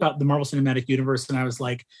other day about the Marvel Cinematic Universe, and I was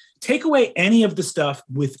like, take away any of the stuff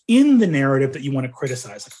within the narrative that you want to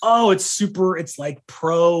criticize. Like, oh, it's super, it's like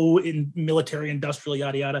pro in military, industrial,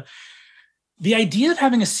 yada, yada. The idea of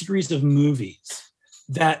having a series of movies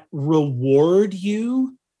that reward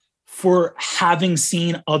you for having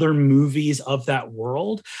seen other movies of that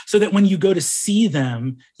world, so that when you go to see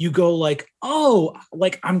them, you go like, oh,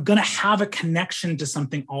 like I'm going to have a connection to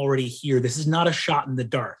something already here. This is not a shot in the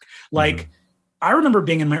dark. Like, I remember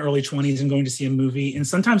being in my early 20s and going to see a movie and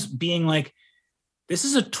sometimes being like, this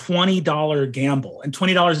is a $20 gamble, and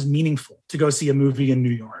 $20 is meaningful to go see a movie in New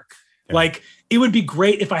York. Yeah. Like, it would be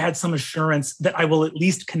great if I had some assurance that I will at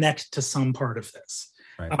least connect to some part of this.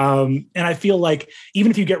 Right. And I feel like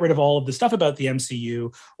even if you get rid of all of the stuff about the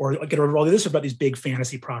MCU or get rid of all of this about these big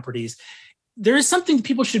fantasy properties, there is something that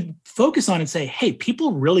people should focus on and say, hey,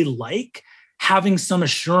 people really like having some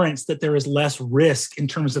assurance that there is less risk in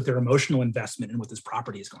terms of their emotional investment in what this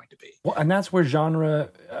property is going to be. Well, and that's where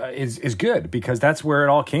genre is good, because that's where it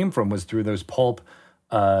all came from, was through those pulp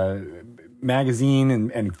magazine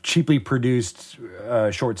and cheaply produced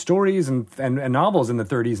short stories and novels in the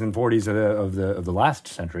 30s and 40s of the last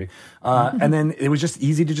century. And then it was just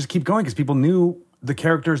easy to just keep going because people knew the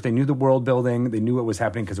characters, they knew the world building, they knew what was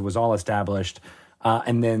happening because it was all established.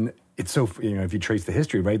 And then it's so, you know, if you trace the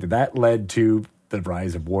history, right, that led to the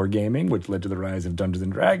rise of wargaming, which led to the rise of Dungeons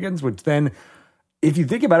and Dragons, which then, if you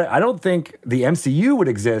think about it, I don't think the MCU would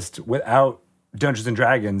exist without Dungeons and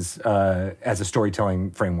Dragons as a storytelling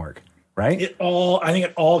framework. Right? I think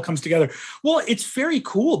it all comes together. Well, it's very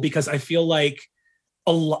cool because I feel like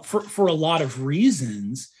for a lot of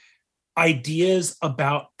reasons, ideas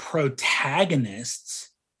about protagonists,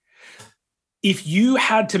 if you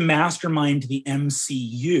had to mastermind the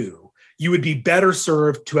MCU, you would be better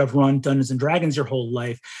served to have run Dungeons and Dragons your whole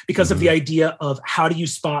life because of the idea of how do you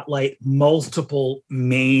spotlight multiple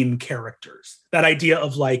main characters? That idea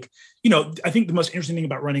of like, you know, I think the most interesting thing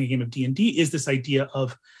about running a game of D&D is this idea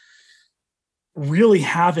of really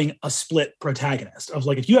having a split protagonist of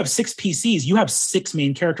like, if you have 6 PCs, you have 6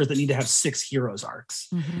 main characters that need to have 6 heroes arcs.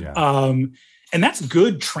 And that's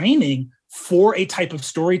good training for a type of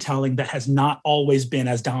storytelling that has not always been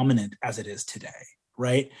as dominant as it is today,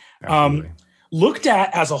 right? Looked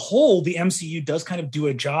at as a whole, the MCU does kind of do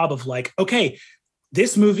a job of like, okay,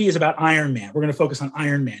 this movie is about Iron Man. We're going to focus on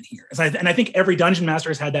Iron Man here. And I think every Dungeon Master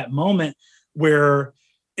has had that moment where,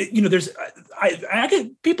 you know, there's, I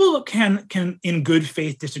get, people can in good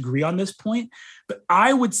faith disagree on this point, but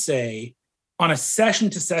I would say on a session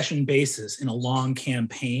to session basis in a long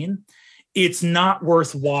campaign, it's not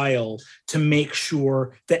worthwhile to make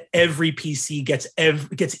sure that every PC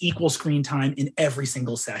gets equal screen time in every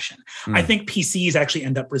single session. I think PCs actually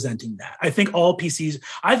end up resenting that. I think all PCs,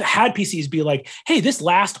 I've had PCs be like, hey, this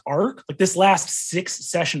last arc, like this last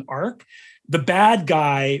 6-session arc, the bad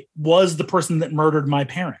guy was the person that murdered my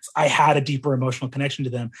parents. I had a deeper emotional connection to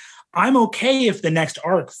them. I'm okay if the next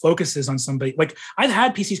arc focuses on somebody. Like I've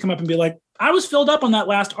had PCs come up and be like, I was filled up on that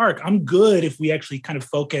last arc. I'm good if we actually kind of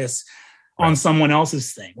focus on someone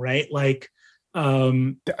else's thing, right? Like, I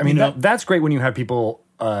mean, that's great when you have people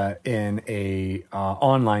in a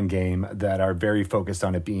online game that are very focused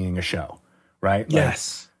on it being a show, right? Like,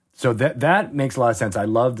 yes. So that makes a lot of sense. I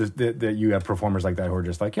love that you have performers like that who are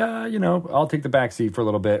just like, yeah, you know, I'll take the back seat for a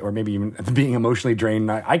little bit, or maybe even being emotionally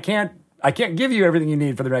drained. I can't give you everything you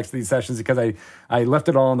need for the rest of these sessions because I left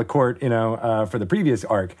it all on the court, you know, for the previous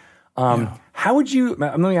arc. How would you,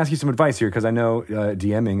 let me ask you some advice here, because I know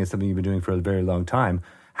DMing is something you've been doing for a very long time.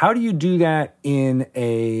 How do you do that in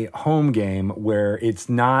a home game where it's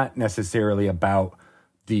not necessarily about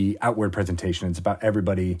the outward presentation, it's about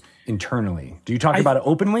everybody internally? Do you talk about it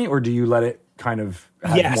openly, or do you let it kind of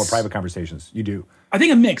have more private conversations? You do. I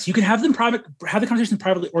think a mix. You can have them have the conversation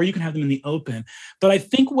privately, or you can have them in the open. But I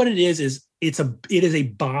think what it is it is a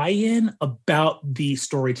buy-in about the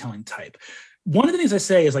storytelling type. One of the things I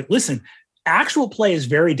say is like, listen, actual play is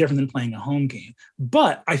very different than playing a home game.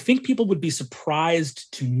 But I think people would be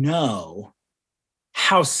surprised to know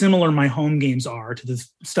how similar my home games are to the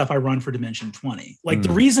stuff I run for Dimension 20. Like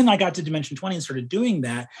the reason I got to Dimension 20 and started doing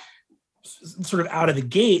that sort of out of the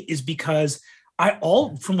gate is because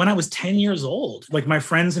from when I was 10 years old, like my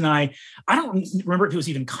friends and I don't remember if it was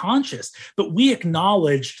even conscious, but we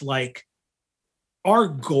acknowledged like our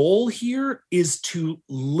goal here is to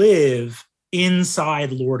live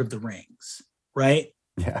inside Lord of the Rings, right?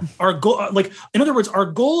 Yeah. Our goal, like, in other words, our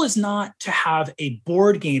goal is not to have a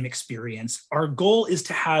board game experience. Our goal is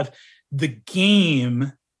to have the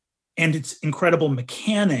game and its incredible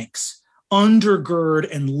mechanics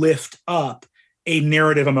undergird and lift up a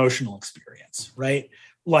narrative emotional experience, right?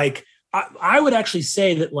 Like, I would actually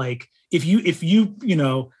say that, like, if you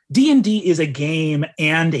know, D&D is a game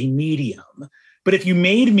and a medium, but if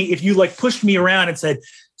you like pushed me around and said,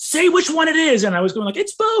 say which one it is, and I was going like,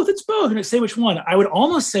 it's both, and I say which one, I would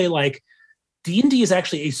almost say like D&D is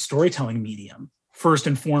actually a storytelling medium first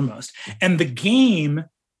and foremost. And the game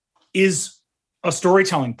is a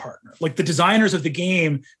storytelling partner. Like the designers of the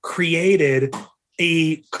game created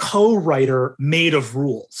a co-writer made of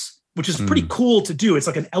rules, which is pretty cool to do. It's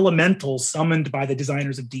like an elemental summoned by the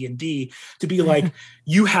designers of D&D to be like,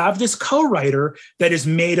 you have this co-writer that is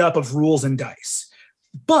made up of rules and dice,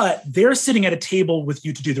 but they're sitting at a table with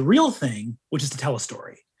you to do the real thing, which is to tell a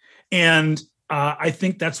story. And I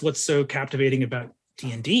think that's what's so captivating about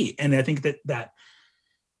D&D. And I think that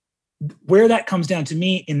where that comes down to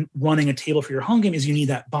me in running a table for your home game is you need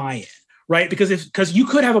that buy-in, right? Because you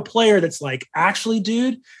could have a player that's like, actually,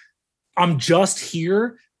 dude, I'm just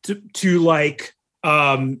here to like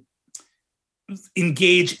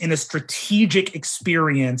engage in a strategic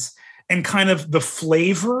experience, and kind of the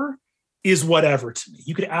flavor is whatever to me.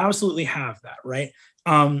 You could absolutely have that, right?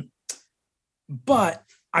 But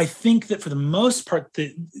I think that for the most part,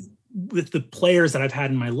 with the players that I've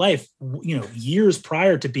had in my life, you know, years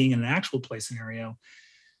prior to being in an actual play scenario,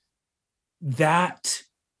 that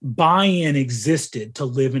buy-in existed to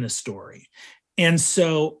live in a story. And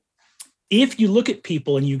so if you look at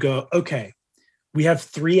people and you go, okay, we have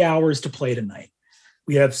 3 hours to play tonight.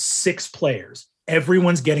 We have 6 players.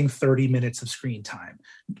 Everyone's getting 30 minutes of screen time,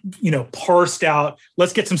 you know, parsed out.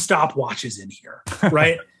 Let's get some stopwatches in here,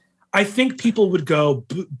 right? I think people would go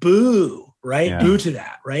boo, right? Yeah. Boo to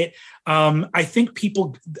that, right? I think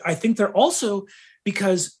they're also,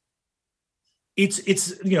 because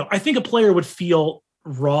it's, you know, I think a player would feel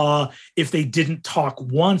raw if they didn't talk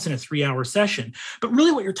once in a 3-hour session. But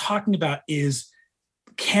really what you're talking about is,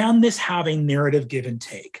 can this have a narrative give and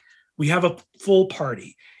take? We have a full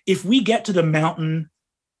party. If we get to the mountain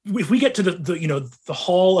if we get to the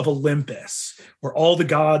hall of Olympus where all the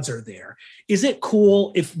gods are there, is it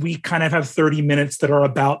cool if we kind of have 30 minutes that are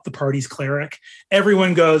about the party's cleric?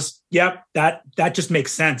 Everyone goes, yep, that just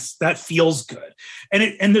makes sense. That feels good.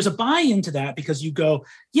 And there's a buy-in to that because you go,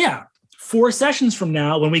 yeah, 4 sessions from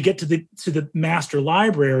now, when we get to the master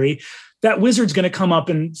library, that wizard's going to come up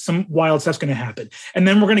and some wild stuff's going to happen. And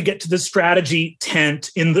then we're going to get to the strategy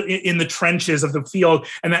tent in the trenches of the field,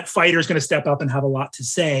 and that fighter's going to step up and have a lot to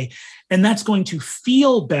say. And that's going to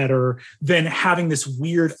feel better than having this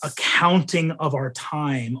weird accounting of our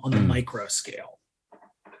time on the micro scale.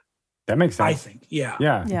 That makes sense. I think, yeah.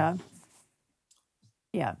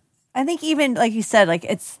 I think even like you said, like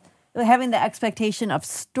it's having the expectation of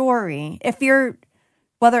story. If you're,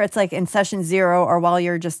 whether it's like in session 0 or while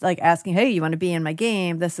you're just like asking, hey, you want to be in my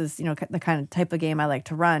game? This is, the kind of type of game I like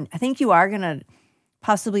to run. I think you are going to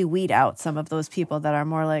possibly weed out some of those people that are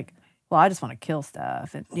more like, well, I just want to kill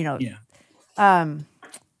stuff. And,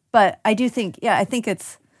 but I do think, I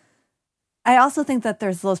also think that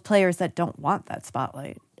there's those players that don't want that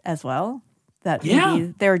spotlight as well. That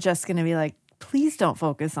maybe they're just going to be like, please don't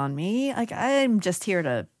focus on me. Like, I'm just here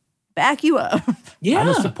to back you up. I'm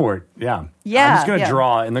a support. Yeah. I'm just going to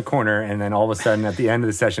draw in the corner, and then all of a sudden at the end of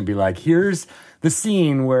the session be like, here's the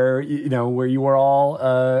scene where you were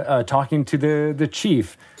all talking to the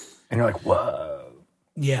chief, and you're like, whoa.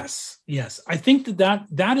 Yes. I think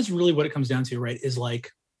that is really what it comes down to, right? Is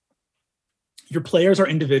like your players are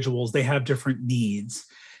individuals. They have different needs,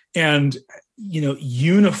 and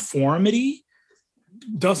uniformity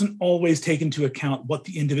doesn't always take into account what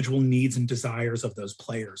the individual needs and desires of those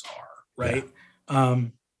players are, right? Yeah.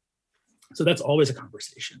 So that's always a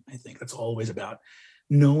conversation. I think that's always about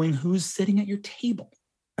knowing who's sitting at your table.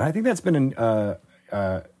 I think that's been a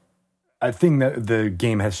thing that the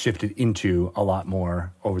game has shifted into a lot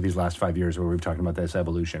more over these last 5 years, where we've talked about this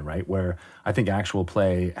evolution, right? Where I think actual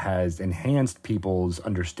play has enhanced people's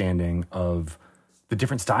understanding of the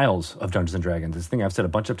different styles of Dungeons and Dragons. This thing I've said a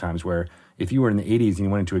bunch of times, where if you were in the 80s and you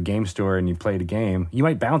went into a game store and you played a game, you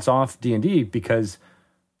might bounce off D&D because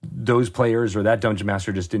those players or that dungeon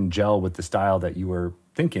master just didn't gel with the style that you were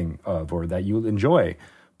thinking of or that you enjoy.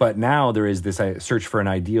 But now there is this search for an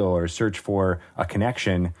ideal or search for a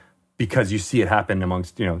connection, because you see it happen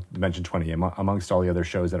amongst, Dimension 20, amongst all the other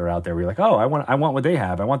shows that are out there. Where you're like, oh, I want what they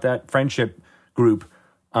have. I want that friendship group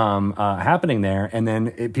happening there. And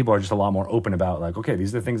then people are just a lot more open about like, okay,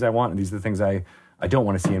 these are the things I want, and these are the things I don't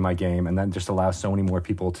want to see in my game. And that just allows so many more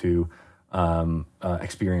people to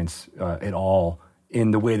experience it all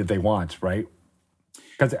in the way that they want, right?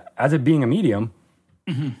 Because as it being a medium,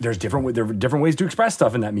 there are different ways to express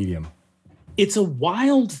stuff in that medium. It's a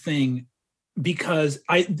wild thing, because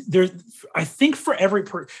I think for every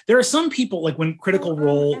there are some people, like when Critical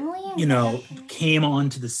Role, came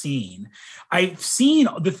onto the scene, I've seen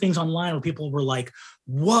the things online where people were like,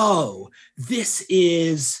 whoa, this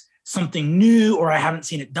is something new, or I haven't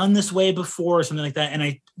seen it done this way before, or something like that. And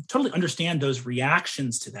I totally understand those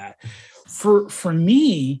reactions to that. For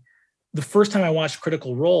me, the first time I watched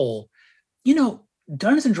Critical Role,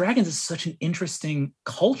 Dungeons and Dragons is such an interesting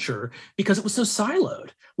culture because it was so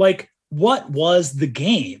siloed. Like, what was the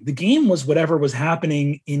game? The game was whatever was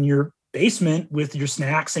happening in your basement with your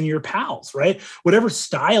snacks and your pals, right? Whatever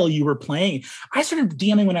style you were playing. I started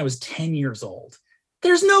DMing when I was 10 years old.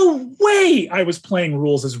 There's no way I was playing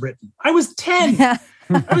rules as written. I was 10.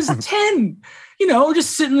 I was 10,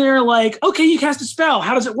 just sitting there like, okay, you cast a spell.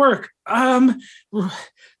 How does it work?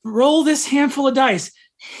 Roll this handful of dice.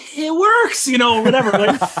 It works, whatever.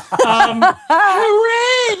 Like,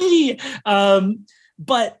 hooray!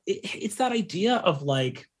 But it's that idea of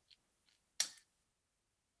like,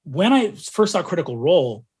 when I first saw Critical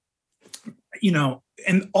Role,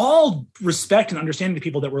 and all respect and understanding to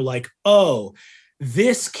people that were like, oh,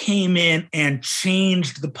 this came in and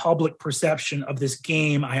changed the public perception of this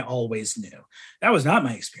game I always knew. That was not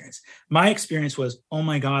my experience. My experience was, oh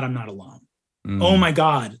my God, I'm not alone. Oh my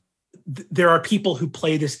God, there are people who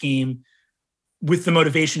play this game with the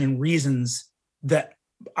motivation and reasons that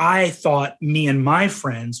I thought me and my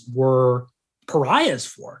friends were pariahs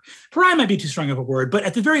for. Pariah might be too strong of a word, but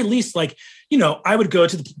at the very least, like, I would go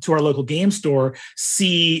to our local game store,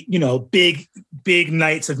 see, big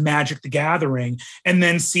nights of Magic the Gathering, and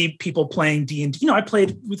then see people playing D&D. I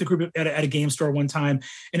played with a group at a game store one time,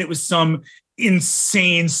 and it was some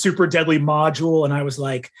insane, super deadly module. And I was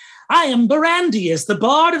like, I am Barandius, the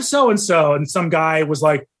bard of so-and-so. And some guy was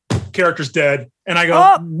like, character's dead. And I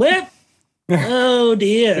go, what? Oh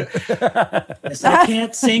dear. Guess I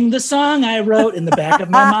can't sing the song I wrote in the back of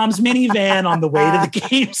my mom's minivan on the way to the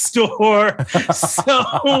game store.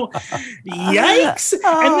 So yikes.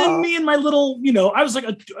 And then me and my little, I was like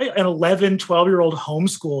an 11, 12-year-old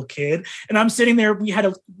homeschool kid. And I'm sitting there. We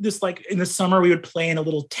had this like in the summer, we would play in a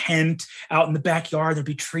little tent out in the backyard. There'd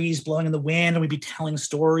be trees blowing in the wind and we'd be telling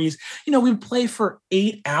stories. We would play for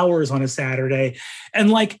 8 hours on a Saturday. And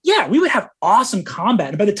like, yeah, we would have awesome combat.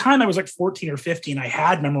 And by the time I was like 14 or 15, I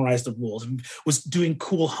had memorized the rules and was doing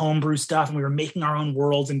cool homebrew stuff, and we were making our own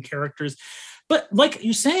worlds and characters. But like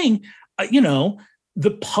you're saying,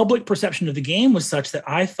 the public perception of the game was such that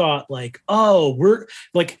I thought like, oh, we're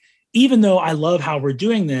like, even though I love how we're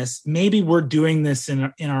doing this, maybe we're doing this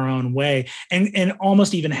in our own way, and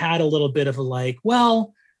almost even had a little bit of a like,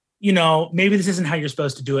 well, maybe this isn't how you're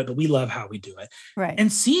supposed to do it, but we love how we do it. Right.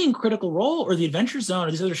 And seeing Critical Role or the Adventure Zone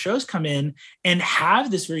or these other shows come in and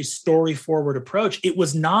have this very story forward approach, it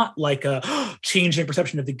was not like a changing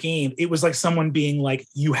perception of the game. It was like someone being like,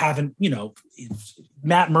 you haven't,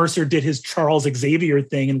 Matt Mercer did his Charles Xavier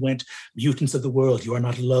thing and went, mutants of the world, you are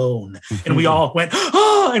not alone. And we all went,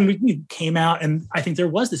 oh, and we came out. And I think there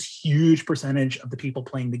was this huge percentage of the people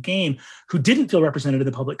playing the game who didn't feel represented in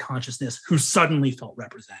the public consciousness, who suddenly felt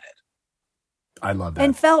represented. I love that.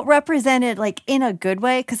 And felt represented like in a good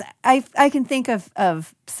way. Cause I can think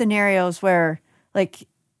of scenarios where like,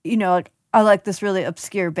 like I like this really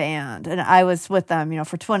obscure band and I was with them,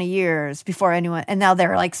 for 20 years before anyone, and now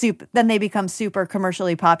they're like then they become super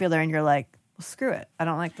commercially popular and you're like, well, screw it. I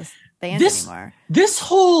don't like this band anymore. This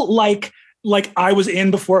whole like I was in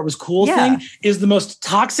before it was cool thing is the most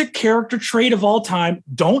toxic character trait of all time.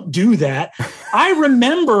 Don't do that. I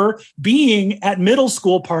remember being at middle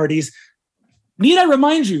school parties. Need I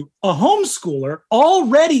remind you, a homeschooler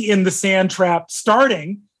already in the sand trap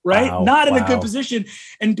starting, right? Wow, Not in a good position,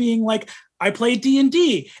 and being like, I played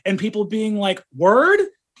D&D, and people being like, word?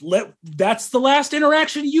 That's the last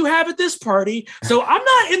interaction you have at this party. So I'm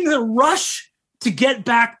not in the rush to get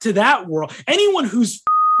back to that world. Anyone who's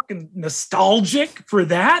fucking nostalgic for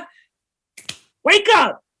that, wake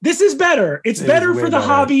up. This is better. It's better for the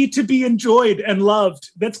hobby to be enjoyed and loved.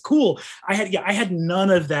 That's cool. I had none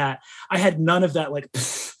of that. I had none of that. Like,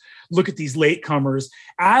 look at these latecomers.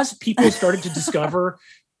 As people started to discover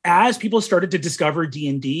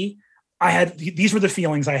D&D, these were the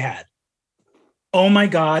feelings I had. Oh my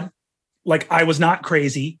God. Like, I was not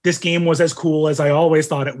crazy. This game was as cool as I always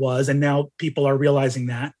thought it was. And now people are realizing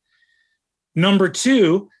that. Number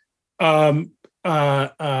two, honestly,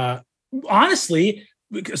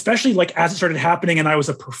 especially like as it started happening and I was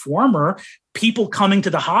a performer, people coming to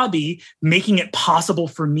the hobby, making it possible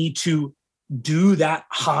for me to do that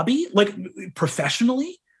hobby, like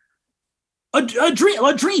professionally, a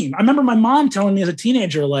dream. I remember my mom telling me as a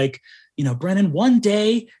teenager, like, Brennan, one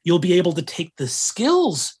day you'll be able to take the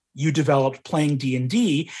skills you developed playing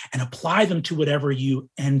D&D and apply them to whatever you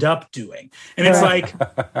end up doing. And it's like,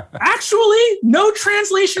 actually, no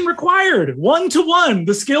translation required. 1-to-1.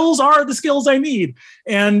 The skills are the skills I need.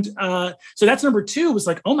 And so that's number two, was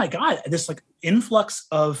like, oh my God, this like influx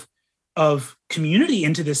of community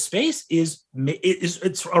into this space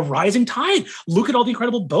it's a rising tide. Look at all the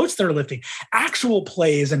incredible boats that are lifting, actual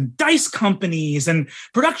plays and dice companies and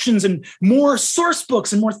productions and more source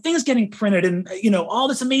books and more things getting printed and all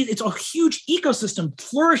this amazing. It's a huge ecosystem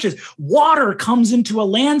flourishes. Water comes into a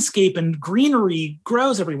landscape and greenery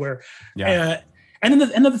grows everywhere. Yeah. And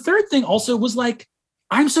then the third thing also was like,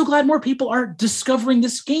 I'm so glad more people are discovering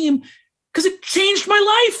this game because it changed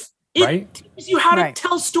my life. It teaches you how to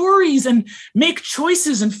tell stories and make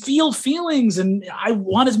choices and feel feelings. And I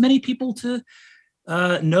want as many people to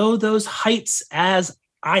know those heights as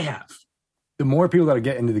I have. The more people that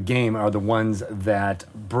get into the game are the ones that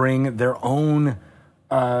bring their own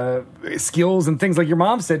skills and things, like your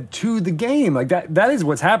mom said, to the game. Like that is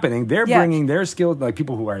what's happening. They're bringing their skills, like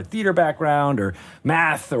people who are a theater background or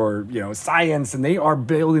math or science, and they are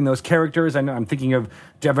building those characters. I know I'm thinking of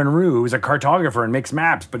Devin Rue, who's a cartographer and makes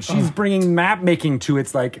maps, but she's bringing map making to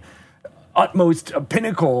its like utmost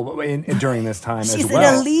pinnacle during this time as well. She's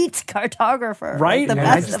an elite cartographer. Right? Like and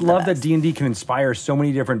I just love that D&D can inspire so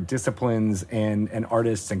many different disciplines and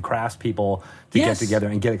artists and craftspeople to get together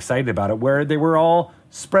and get excited about it, where they were all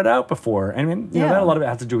spread out before. I mean, that a lot of it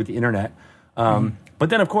has to do with the internet. But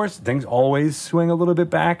then, of course, things always swing a little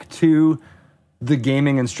bit back to the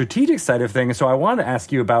gaming and strategic side of things. So I wanted to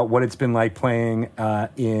ask you about what it's been like playing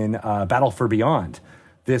in Battle for Beyond.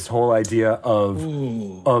 This whole idea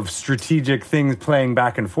of strategic things playing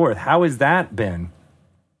back and forth. How has that been?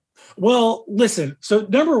 Well, listen. So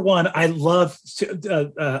number one, I love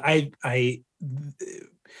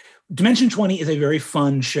Dimension 20 is a very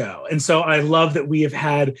fun show. And so I love that we have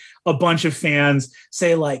had a bunch of fans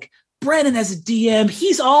say like, Brennan as a DM,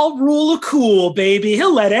 he's all rule of cool, baby.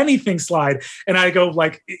 He'll let anything slide. And I go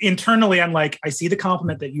like, internally, I'm like, I see the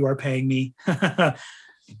compliment that you are paying me. I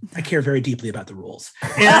care very deeply about the rules.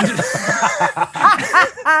 And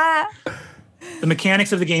the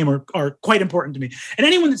mechanics of the game are quite important to me. And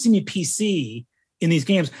anyone that's seen me PC in these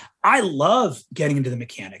games, I love getting into the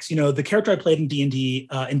mechanics. The character I played in D&D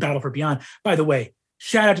in Battle for Beyond, by the way,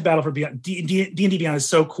 shout out to Battle for Beyond. D&D Beyond is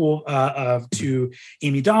so cool to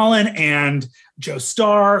Amy Dolan and Joe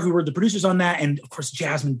Starr, who were the producers on that. And of course,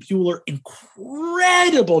 Jasmine Bueller,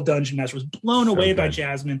 incredible dungeon master, was blown away by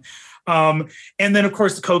Jasmine. And then of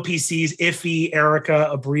course the co-PCs, Iffy, Erica,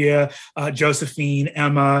 Abria, Josephine,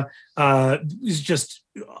 Emma, is just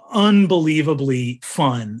unbelievably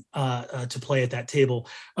fun to play at that table.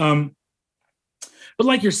 But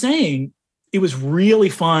like you're saying, it was really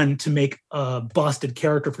fun to make a busted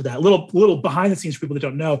character for that. Little behind the scenes for people that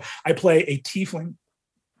don't know, I play a tiefling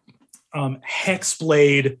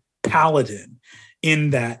hexblade paladin in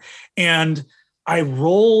that. And I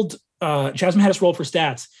rolled, Jasmine had us roll for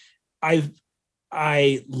stats.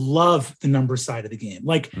 I love the number side of the game.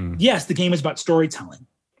 Yes, the game is about storytelling.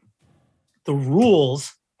 The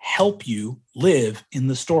rules help you live in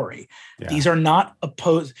the story. Yeah. These are not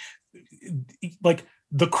opposed. Like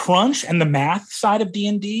the crunch and the math side of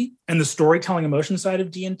D&D and the storytelling emotion side of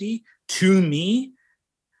D&D, to me,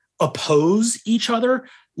 oppose each other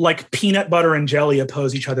like peanut butter and jelly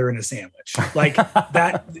oppose each other in a sandwich. Like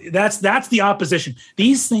that's the opposition.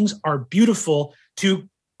 These things are beautiful to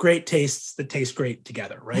great tastes that taste great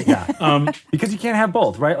together, right? Yeah. Because you can't have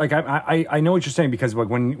both, right? Like I know what you're saying, because like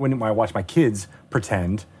when I watch my kids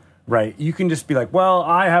pretend, right, you can just be like, well,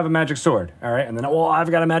 I have a magic sword, all right, and then I've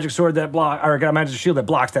got a magic sword that or I got a magic shield that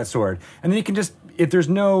blocks that sword, and then you can just, if there's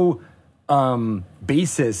no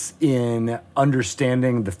basis in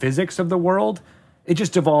understanding the physics of the world, it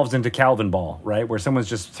just devolves into Calvin Ball, right? Where someone's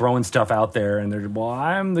just throwing stuff out there and they're, well,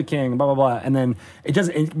 I'm the king, blah, blah, blah. And then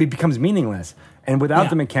it becomes meaningless. And without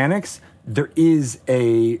the mechanics, there is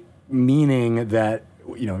a meaning that,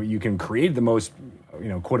 you can create the most,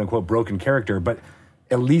 quote unquote, broken character, but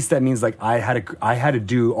at least that means like I had to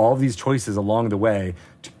do all these choices along the way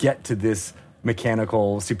to get to this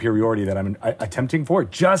mechanical superiority that I'm attempting for,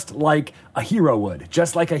 just like a hero would.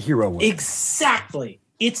 Exactly.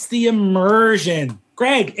 It's the immersion.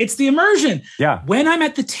 Greg, it's the immersion. Yeah. When I'm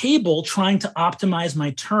at the table trying to optimize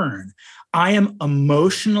my turn, I am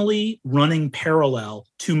emotionally running parallel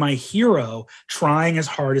to my hero trying as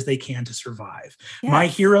hard as they can to survive. Yes. My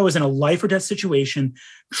hero is in a life or death situation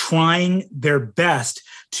trying their best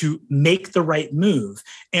to make the right move.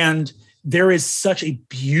 And there is such a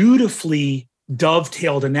beautifully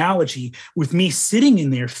dovetailed analogy with me sitting in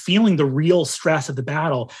there feeling the real stress of the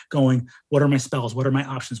battle, going, what are my spells? What are my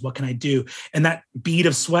options? What can I do? And that bead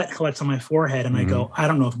of sweat collects on my forehead and I go, I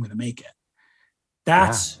don't know if I'm going to make it.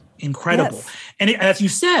 That's incredible. Yes. And as you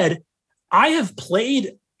said, I have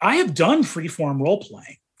done freeform role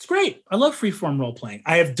playing. It's great. I love freeform role playing.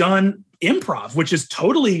 I have done improv, which is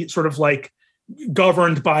totally sort of like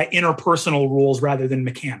governed by interpersonal rules rather than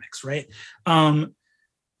mechanics, right?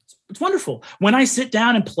 It's wonderful. When I sit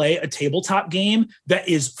down and play a tabletop game that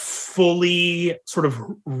is fully sort of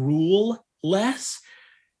rule-less,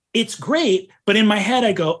 it's great. But in my head,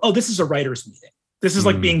 I go, oh, this is a writer's meeting. This is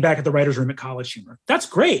like being back at the writer's room at College Humor. That's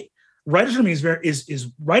great. Writer's room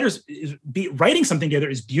writing something together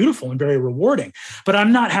is beautiful and very rewarding. But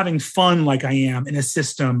I'm not having fun like I am in a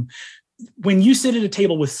system. When you sit at a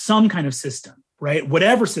table with some kind of system, right,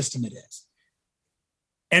 whatever system it is,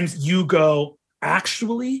 and you go,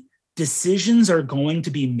 actually, decisions are going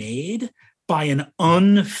to be made by an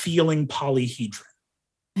unfeeling polyhedron.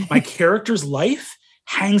 My character's life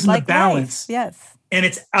hangs in the balance. Yes. And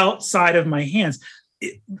it's outside of my hands.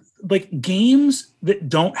 Like games that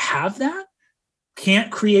don't have that can't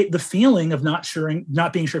create the feeling of not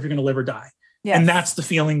being sure if you're going to live or die. Yes. And that's the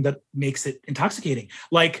feeling that makes it intoxicating.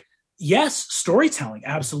 Like, yes, storytelling,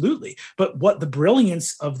 absolutely. But what the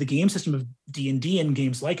brilliance of the game system of D&D and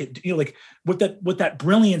games like it, like what that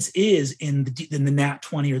brilliance is in the Nat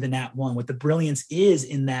 20 or the Nat 1, what the brilliance is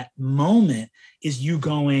in that moment is you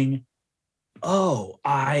going, oh,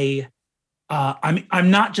 I'm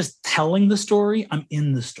not just telling the story, I'm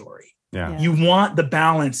in the story. Yeah. You want the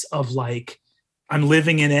balance of like, I'm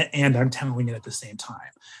living in it and I'm telling it at the same time.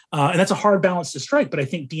 And that's a hard balance to strike, but I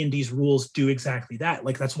think D&D's rules do exactly that.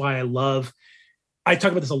 Like, that's why I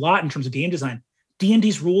talk about this a lot in terms of game design.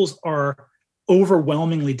 D&D's rules are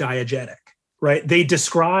overwhelmingly diegetic, right? They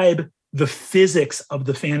describe the physics of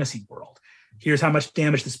the fantasy world. Here's how much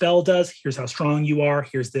damage the spell does. Here's how strong you are.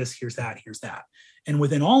 Here's this, here's that, here's that. And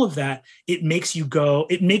within all of that, it makes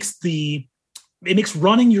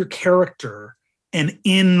running your character an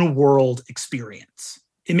in-world experience.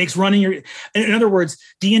 It makes running in other words,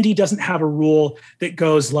 D&D doesn't have a rule that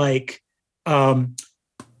goes like,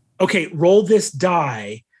 okay, roll this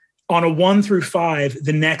die on a 1 through 5,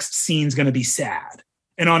 the next scene's going to be sad.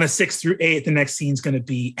 And on a 6 through 8, the next scene's going to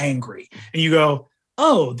be angry. And you go,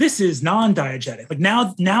 oh, this is non-diegetic. Like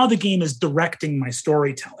now the game is directing my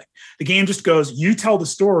storytelling. The game just goes, you tell the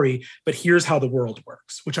story, but here's how the world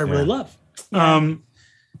works, which I really love. Yeah.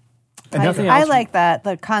 I like that.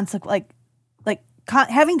 The concept,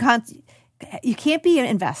 you can't be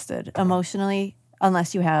invested emotionally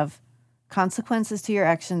unless you have consequences to your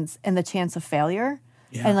actions and the chance of failure.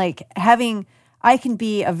 Yeah. And I can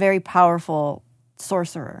be a very powerful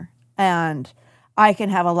sorcerer and I can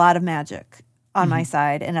have a lot of magic on my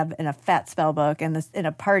side and a fat spell book and in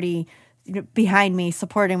a party behind me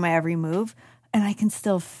supporting my every move, and I can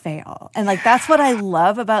still fail. And that's what I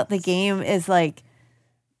love about the game is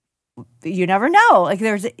you never know.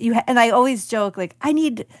 And I always joke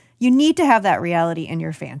you need to have that reality in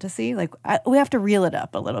your fantasy. We have to reel it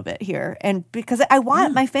up a little bit here, and because I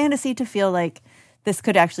want my fantasy to feel like this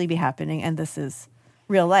could actually be happening and this is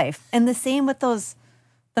real life. And the same with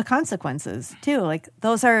the consequences too.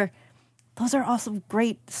 Those are also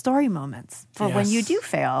great story moments for when you do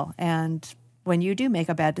fail and when you do make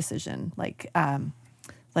a bad decision, like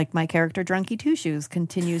my character Drunky Two Shoes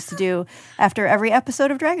continues to do after every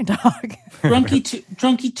episode of Dragon Dog.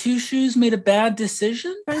 Drunky Two Shoes made a bad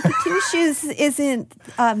decision? Drunky Two Shoes isn't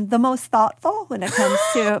the most thoughtful when it comes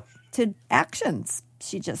to actions.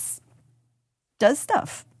 She just does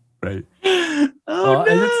stuff. Right. Oh,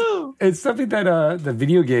 no. And it's something that the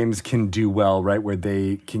video games can do well, right? Where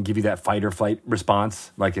they can give you that fight or flight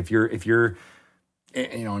response. Like if you're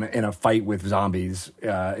in a fight with zombies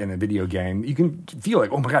in a video game, you can feel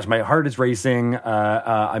like, oh my gosh, my heart is racing.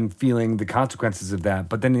 I'm feeling the consequences of that.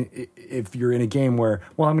 But then if you're in a game where,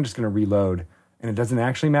 well, I'm just going to reload and it doesn't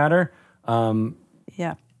actually matter,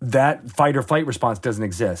 that fight or flight response doesn't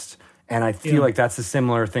exist. And I feel like that's a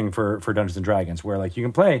similar thing for Dungeons and Dragons, where you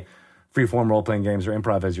can play freeform role-playing games or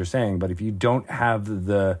improv, as you're saying, but if you don't have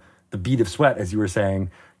the bead of sweat, as you were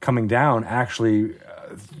saying, coming down, actually,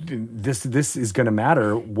 this is going to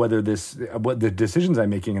matter. What the decisions I'm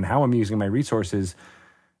making and how I'm using my resources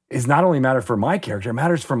is not only matter for my character, it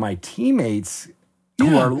matters for my teammates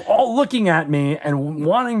who are all looking at me and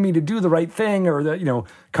wanting me to do the right thing or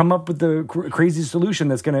come up with the crazy solution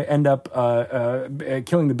that's going to end up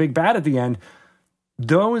killing the big bad at the end.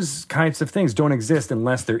 Those kinds of things don't exist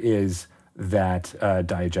unless there is that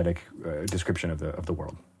diegetic description of the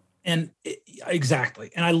world. And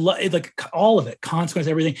exactly. And I love all of it, consequence,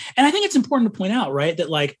 everything. And I think it's important to point out, right,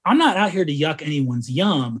 that I'm not out here to yuck anyone's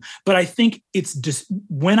yum, but I think it's just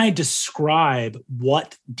when I describe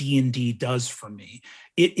what D&D does for me,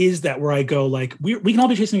 it is that where I go we can all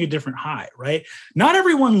be chasing a different high, right? Not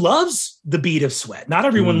everyone loves the bead of sweat. Not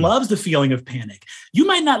everyone loves the feeling of panic. You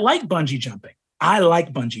might not like bungee jumping. I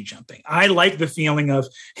like bungee jumping. I like the feeling of,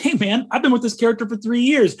 hey man, I've been with this character for 3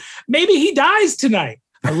 years. Maybe he dies tonight.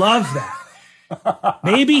 I love that.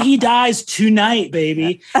 Maybe he dies tonight,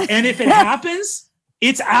 baby. And if it happens,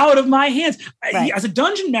 it's out of my hands. Right. As a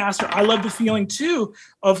dungeon master, I love the feeling too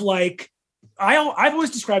of I've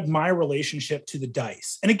always described my relationship to the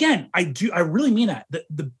dice. And again, I really mean that.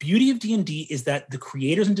 The beauty of D&D is that the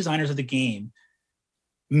creators and designers of the game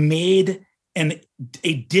made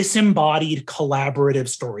a disembodied collaborative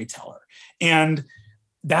storyteller. And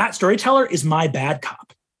that storyteller is my bad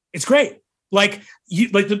cop. It's great. The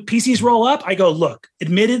PCs roll up, I go, look,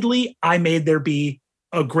 admittedly, I made there be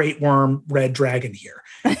a great worm red dragon here.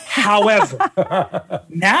 However,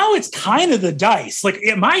 now it's kind of the dice.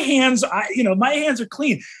 My hands, my hands are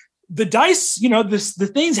clean. The dice,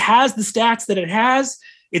 the things has the stats that it has.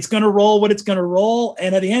 It's going to roll what it's going to roll.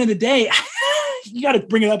 And at the end of the day, you got to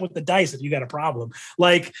bring it up with the dice if you got a problem.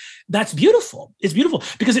 That's beautiful. It's beautiful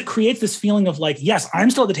because it creates this feeling of yes, I'm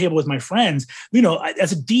still at the table with my friends.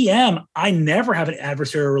 As a DM, I never have an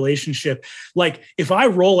adversarial relationship. If I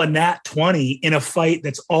roll a nat 20 in a fight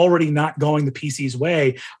that's already not going the PC's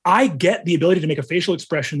way, I get the ability to make a facial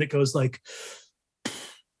expression that goes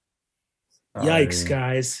yikes,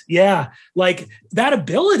 guys. Yeah. That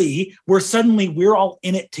ability where suddenly we're all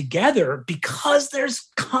in it together because there's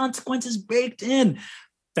consequences baked in.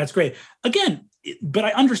 That's great. Again, but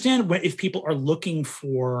I understand if people are looking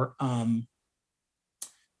for,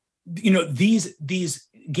 these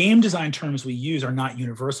game design terms we use are not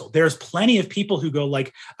universal. There's plenty of people who go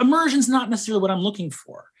immersion's not necessarily what I'm looking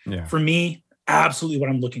for. Yeah. For me, absolutely what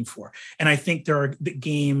I'm looking for. And I think there are the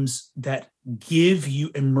games that give you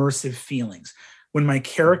immersive feelings. When my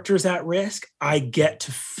character's at risk, I get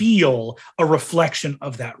to feel a reflection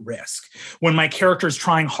of that risk. When my character is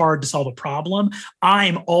trying hard to solve a problem,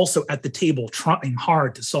 I'm also at the table trying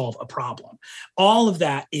hard to solve a problem. All of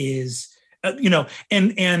that is, the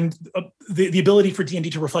ability for D&D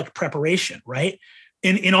to reflect preparation, right?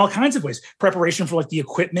 In all kinds of ways. Preparation for like the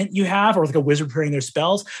equipment you have, or like a wizard preparing their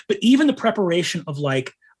spells, but even the preparation of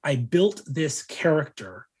like, I built this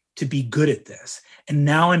character to be good at this. And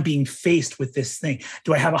now I'm being faced with this thing.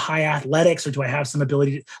 Do I have a high athletics, or do I have some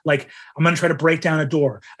ability to, like, I'm going to try to break down a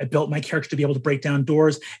door. I built my character to be able to break down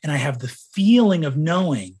doors. And I have the feeling of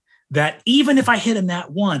knowing that even if I hit in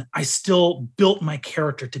that one, I still built my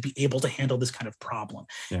character to be able to handle this kind of problem.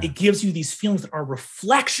 Yeah. It gives you these feelings that are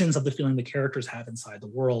reflections of the feeling the characters have inside the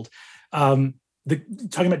world. Talking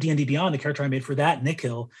about D&D Beyond, the character I made for that,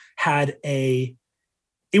 Nikhil, it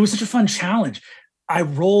was such a fun challenge. I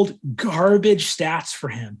rolled garbage stats for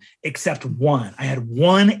him, except one. I had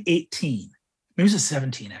 118. Maybe it was a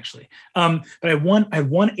 17, actually. But I had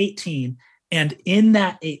 118. And in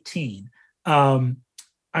that 18,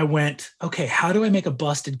 I went, okay, how do I make a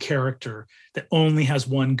busted character that only has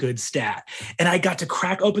one good stat? And I got to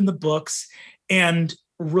crack open the books and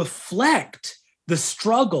reflect the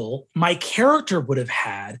struggle my character would have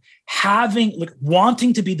had,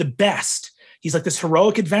 wanting to be the best. He's like this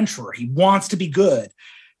heroic adventurer. He wants to be good,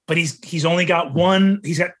 but he's only got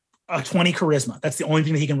he's got a 20 charisma. That's the only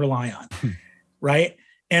thing that he can rely on. Right.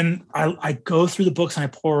 And I go through the books and I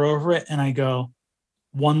pour over it and I go,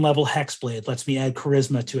 1 level Hexblade lets me add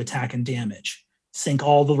charisma to attack and damage. Sink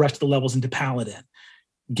all the rest of the levels into Paladin.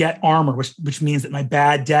 Get armor, which means that my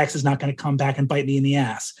bad dex is not going to come back and bite me in the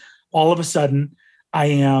ass. All of a sudden, I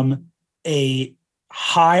am a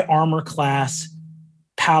high armor class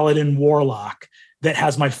Paladin Warlock that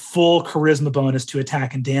has my full charisma bonus to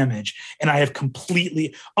attack and damage. And I have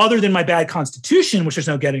completely, other than my bad constitution, which there's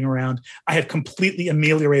no getting around, I have completely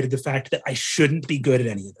ameliorated the fact that I shouldn't be good at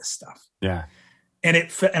any of this stuff. Yeah. And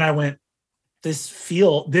I went,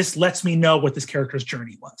 this lets me know what this character's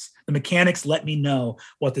journey was. The mechanics let me know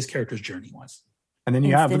what this character's journey was. And then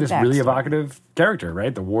you have this really evocative character,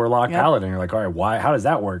 right? The Warlock Paladin. You're like, all right, how does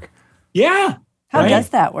that work? Yeah. How does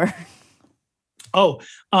that work?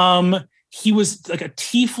 He was like a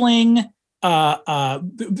tiefling.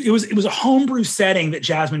 It was a homebrew setting that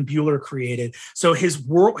Jasmine Bueller created. So his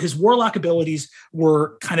warlock abilities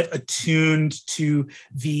were kind of attuned to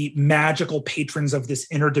the magical patrons of this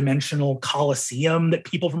interdimensional coliseum that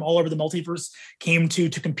people from all over the multiverse came to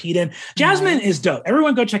compete in. Jasmine is dope.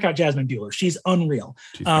 Everyone go check out Jasmine Bueller. She's unreal.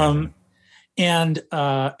 She's and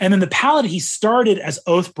then the Paladin, he started as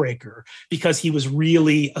Oathbreaker because he was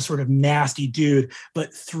really a sort of nasty dude.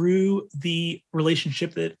 But through the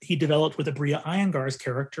relationship that he developed with Abria Iyengar's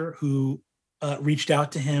character, who reached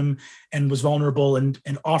out to him and was vulnerable and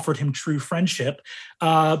offered him true friendship,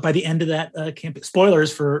 by the end of that campaign,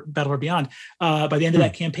 spoilers for Battle Beyond, by the end of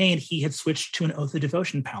that campaign, he had switched to an Oath of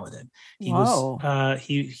Devotion Paladin. He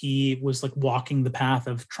was like walking the path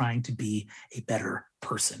of trying to be a better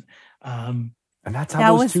person. And that's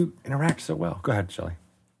how those two interact so well. Go ahead, Shelley.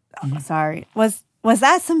 Oh, sorry. Was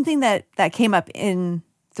that something that came up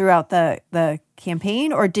throughout the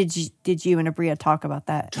campaign, or did you and Abria talk about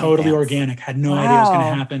that? Totally organic. Had no idea it was going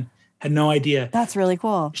to happen. Had no idea. That's really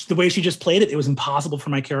cool. The way she just played it was impossible for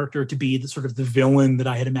my character to be the sort of the villain that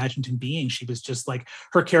I had imagined him being. She was just like,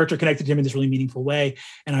 her character connected to him in this really meaningful way.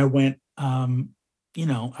 And I went, I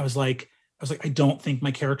was like, I don't think my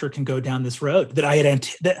character can go down this road that I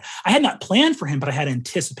had not planned for him, but I had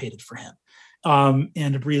anticipated for him.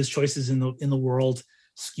 And Abria's choices in the world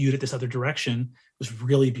skewed at this other direction was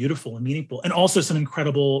really beautiful and meaningful, and also some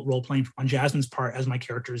incredible role playing on Jasmine's part as my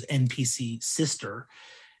character's NPC sister.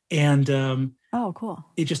 And cool!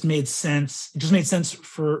 It just made sense. It just made sense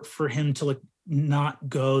for him to not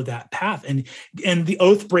go that path. And the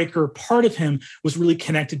Oathbreaker part of him was really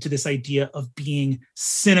connected to this idea of being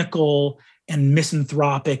cynical and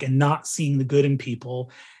misanthropic and not seeing the good in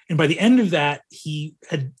people. And by the end of that, he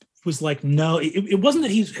was like, no, it wasn't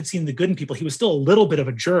that he had seen the good in people. He was still a little bit of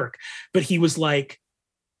a jerk, but he was like,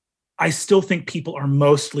 I still think people are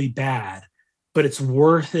mostly bad, but it's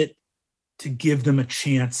worth it to give them a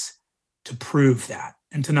chance to prove that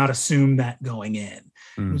and to not assume that going in.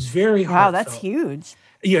 It was very hard. Wow, that's huge.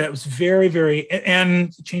 Yeah, it was very, very,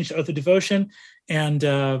 and changed to Oath of Devotion, and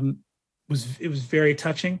it was very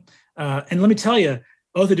touching. And let me tell you,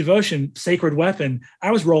 Oath of Devotion, Sacred Weapon,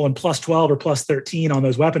 I was rolling plus 12 or plus 13 on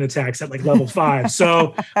those weapon attacks at like level 5.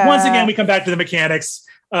 So once again, we come back to the mechanics.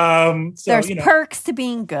 So, There's perks to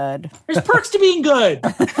being good. There's perks to being good.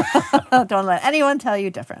 Don't let anyone tell you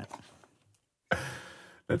different.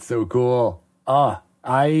 That's so cool.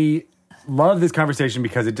 I love this conversation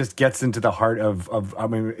because it just gets into the heart of I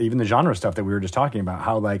mean, even the genre stuff that we were just talking about,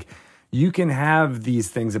 how like you can have these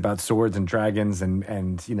things about swords and dragons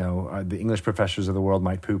and you know, the English professors of the world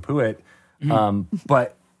might poo-poo it.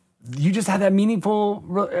 But you just had that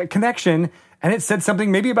meaningful connection, and it said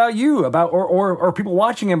something maybe about you, or people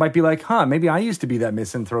watching it might be like, huh, maybe I used to be that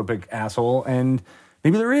misanthropic asshole, and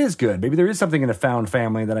maybe there is good. Maybe there is something in a found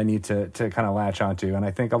family that I need to kind of latch onto. And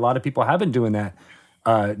I think a lot of people have been doing that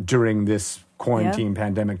during this quarantine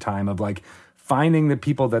pandemic time of like finding the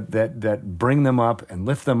people that bring them up and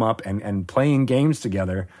lift them up and playing games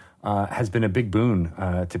together has been a big boon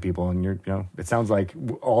to people. And it sounds like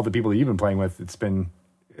all the people that you've been playing with, it's been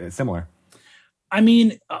similar. I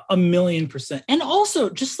mean, 1,000,000%. And also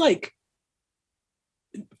just like,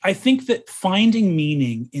 I think that finding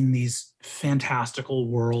meaning in these fantastical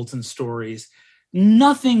worlds and stories,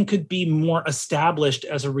 nothing could be more established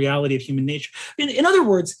as a reality of human nature. In other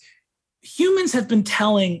words, humans have been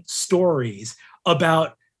telling stories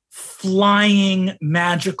about flying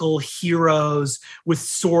magical heroes with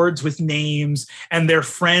swords with names and their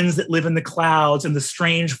friends that live in the clouds and the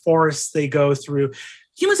strange forests they go through.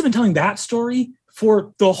 Humans have been telling that story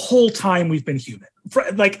for the whole time we've been human,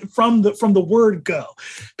 like from the word go.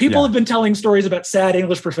 People have been telling stories about sad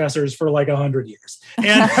English professors for like 100 years.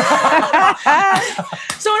 And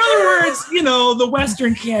so in other words, the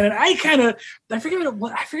Western canon, I forget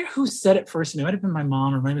who said it first. It might have been my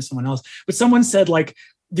mom or maybe someone else, but someone said like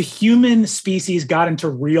the human species got into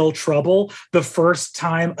real trouble the first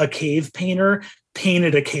time a cave painter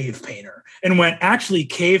painted a cave painter and went, actually,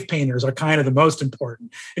 cave painters are kind of the most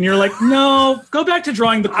important. And you're like, no, go back to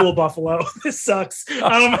drawing the cool buffalo. This sucks.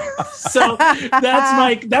 So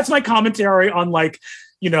that's my commentary on like,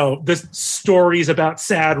 the stories about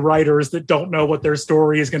sad writers that don't know what their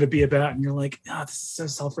story is going to be about. And you're like, this is so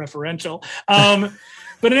self-referential.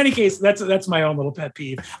 But in any case, that's my own little pet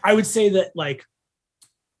peeve. I would say that like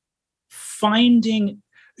finding,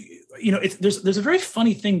 there's a very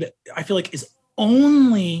funny thing that I feel like is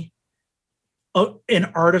only an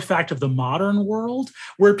artifact of the modern world,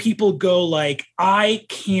 where people go like, I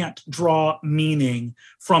can't draw meaning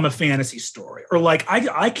from a fantasy story, or like,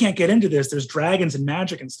 I can't get into this. There's dragons and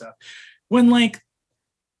magic and stuff. When like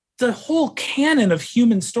the whole canon of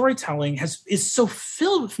human storytelling is so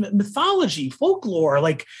filled with mythology, folklore,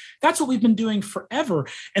 like that's what we've been doing forever.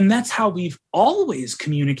 And that's how we've always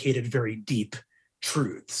communicated very deep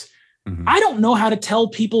truths. Mm-hmm. I don't know how to tell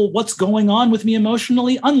people what's going on with me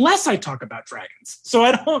emotionally unless I talk about dragons. So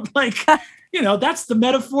I don't like, that's the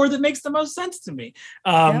metaphor that makes the most sense to me.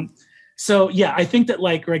 So yeah, I think that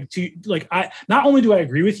like, Greg, I not only do I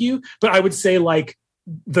agree with you, but I would say like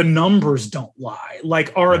the numbers don't lie.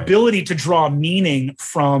 Like our ability to draw meaning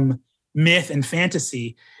from myth and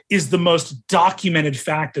fantasy is the most documented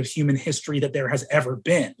fact of human history that there has ever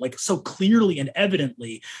been. Like so clearly and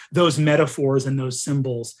evidently, those metaphors and those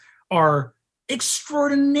symbols are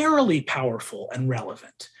extraordinarily powerful and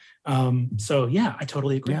relevant. So yeah, I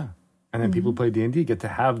totally agree. Yeah. And then people who play D&D get to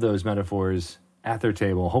have those metaphors at their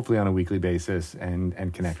table, hopefully on a weekly basis,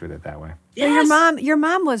 and connect with it that way. Yes. Your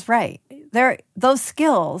mom was right. Those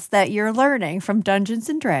skills that you're learning from Dungeons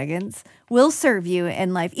and Dragons will serve you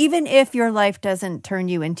in life, even if your life doesn't turn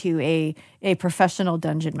you into a professional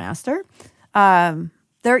dungeon master. You're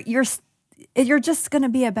just going to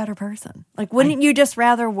be a better person. Like, wouldn't you just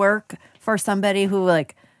rather work for somebody who,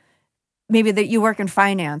 like, maybe that you work in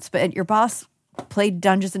finance, but your boss played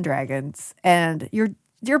Dungeons and Dragons, and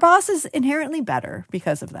your boss is inherently better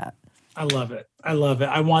because of that? I love it. I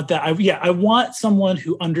want that. I want someone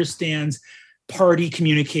who understands party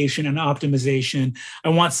communication and optimization. I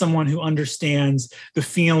want someone who understands the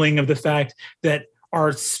feeling of the fact that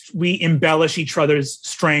we embellish each other's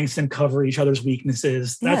strengths and cover each other's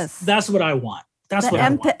weaknesses. That's what I want. That's what I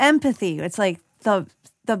want. Empathy. It's like the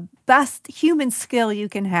best human skill you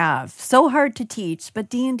can have. So hard to teach, but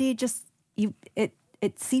D&D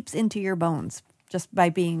it seeps into your bones just by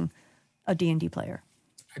being a D&D player.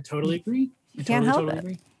 I totally agree. You can't help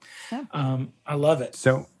it. Yeah. I love it.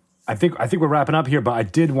 So I think we're wrapping up here, but I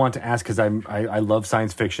did want to ask, because I love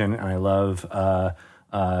science fiction, and I love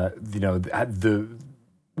the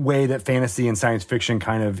way that fantasy and science fiction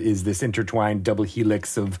kind of is this intertwined double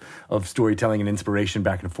helix of storytelling and inspiration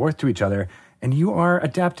back and forth to each other. And you are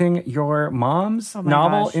adapting your mom's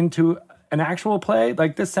novel into an actual play.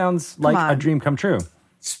 Like, this sounds like a dream come true.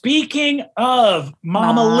 Speaking of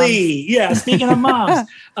Mama Lee, speaking of moms,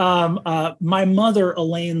 my mother,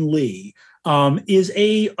 Elaine Lee, is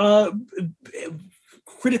a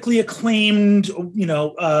critically acclaimed,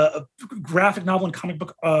 graphic novel and comic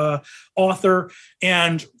book author,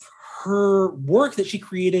 and her work that she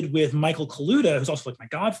created with Michael Kaluta, who's also like my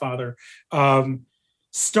godfather,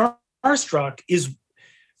 Starstruck is,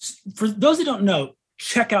 for those that don't know,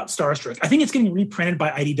 check out Starstruck. I think it's getting reprinted by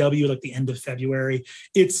IDW like the end of February.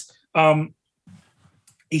 It's a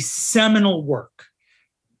seminal work.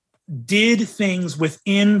 Did things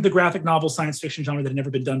within the graphic novel science fiction genre that had never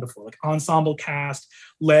been done before, like ensemble cast,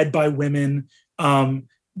 led by women,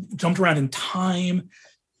 jumped around in time,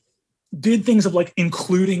 did things of like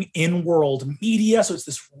including in-world media. So it's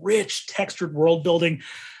this rich textured world building.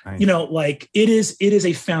 Nice. Like it is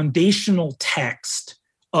a foundational text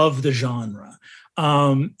of the genre.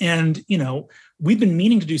 And we've been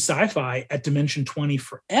meaning to do sci-fi at Dimension 20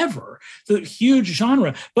 forever. It's a huge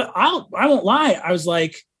genre, but I won't lie. I was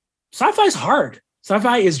like, sci-fi is hard.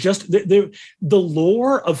 Sci-fi is just the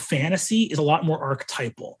lore of fantasy is a lot more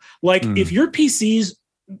archetypal. Like if your PCs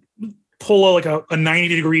pull a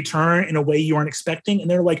 90-degree turn in a way you aren't expecting, and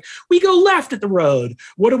they're like, we go left at the road,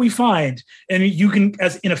 what do we find? And you can,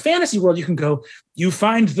 as in a fantasy world, you can go, you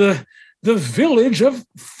find the village of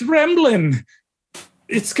Thremblin.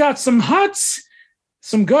 It's got some huts,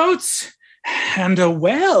 some goats, and a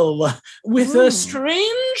well with a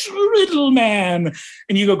strange riddle man.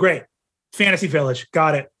 And you go, great, fantasy village,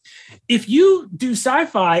 got it. If you do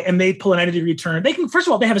sci-fi and they pull a 90-degree turn, they can, first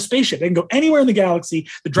of all, they have a spaceship. They can go anywhere in the galaxy,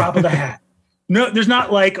 the drop of a hat. No, there's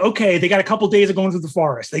not like, okay, they got a couple days of going through the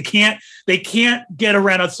forest. They can't get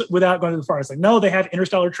around without going to the forest. Like, no, they have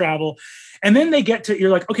interstellar travel. And then they get to, you're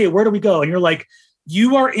like, okay, where do we go? And you're like,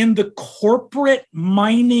 you are in the corporate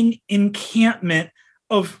mining encampment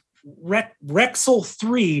of Rexel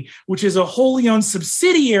 3, which is a wholly owned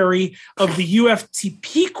subsidiary of the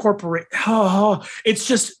UFTP corporate. It's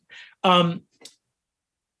just,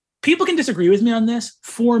 people can disagree with me on this.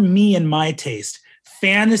 For me and my taste,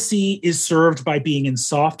 fantasy is served by being in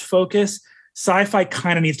soft focus. Sci-fi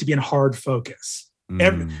kind of needs to be in hard focus.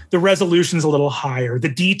 The resolution's a little higher. The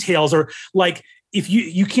details are like, if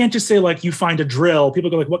you can't just say like you find a drill,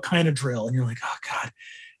 people go like, what kind of drill? And you're like, oh God,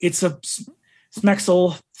 it's a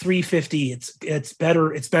Smexel 350. It's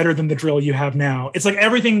better than the drill you have now. It's like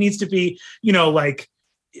everything needs to be, like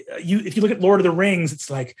if you look at Lord of the Rings, it's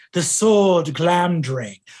like the sword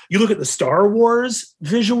Glamdring. You look at the Star Wars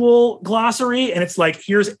visual glossary, and it's like,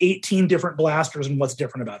 here's 18 different blasters and what's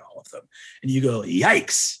different about all of them. And you go,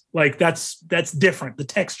 yikes. Like that's different. The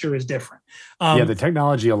texture is different. The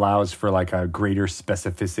technology allows for like a greater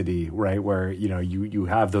specificity, right? Where, you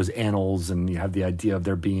have those annals and you have the idea of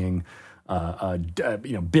there being,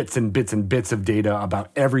 bits and bits and bits of data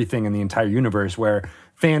about everything in the entire universe, where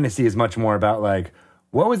fantasy is much more about like,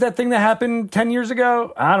 what was that thing that happened 10 years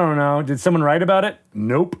ago? I don't know. Did someone write about it?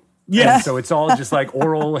 Nope. Yeah. So it's all just like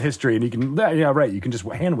oral history, and you can, you can just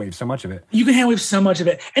hand wave so much of it. You can hand wave so much of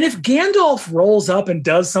it. And if Gandalf rolls up and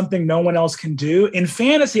does something no one else can do, in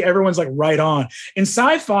fantasy, everyone's like, right on. In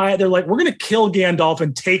sci-fi, they're like, we're going to kill Gandalf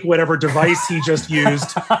and take whatever device he just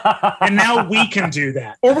used. And now we can do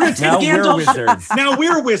that. Or we're going to take Gandalf. We're wizards. Now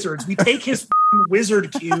we're wizards. We take his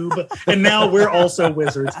wizard cube, and now we're also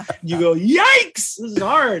wizards. You go, yikes, this is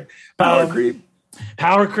hard. Power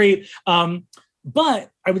creep. But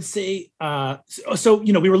I would say,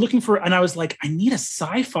 we were looking for, and I was like, I need a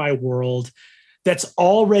sci-fi world that's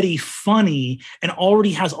already funny and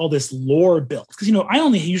already has all this lore built. Because, I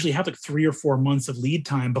only usually have like 3 or 4 months of lead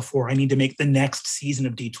time before I need to make the next season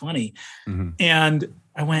of D20. Mm-hmm. And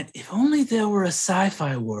I went, if only there were a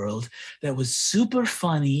sci-fi world that was super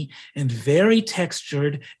funny and very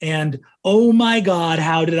textured, and oh my God,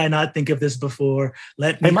 how did I not think of this before?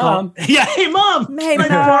 Let me Mom. Yeah, hey mom. Hey,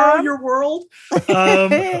 Can I borrow your world?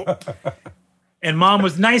 And Mom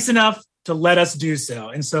was nice enough to let us do so.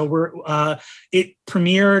 And so it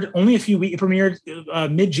premiered only a few weeks. It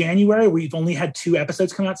premiered mid-January. We've only had 2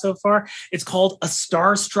 episodes come out so far. It's called A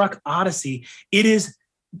Starstruck Odyssey. It is,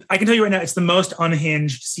 I can tell you right now, it's the most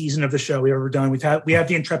unhinged season of the show we've ever done. We have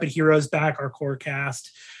the Intrepid Heroes back, our core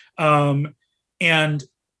cast. And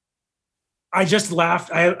I just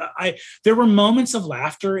laughed. There were moments of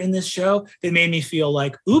laughter in this show that made me feel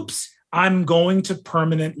like, oops, I'm going to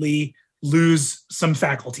permanently lose some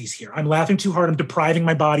faculties here. I'm laughing too hard. I'm depriving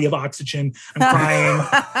my body of oxygen. I'm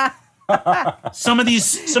crying. Some of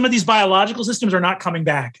these biological systems are not coming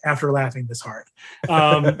back after laughing this hard.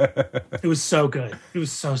 It was so good. It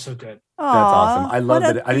was so good. Aww, that's awesome. I love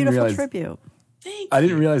that. I didn't realize. Tribute. I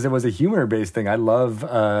didn't realize it was a humor-based thing. I love,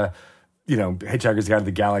 Hitchhiker's Guide to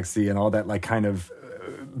the Galaxy and all that, like kind of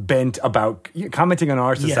bent about commenting on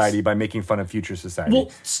our society by making fun of future society.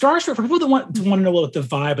 Well, Star Trek, for people that want to know what the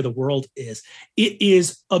vibe of the world is, it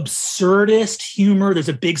is absurdist humor. There's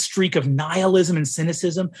a big streak of nihilism and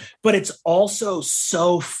cynicism, but it's also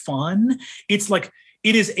so fun. It's like,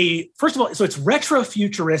 it is first of all, so it's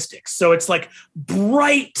retro-futuristic. So it's like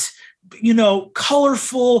bright,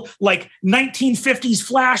 colorful, like 1950s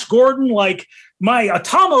Flash Gordon, like my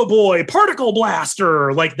Atomo Boy particle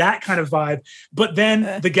blaster, like that kind of vibe. But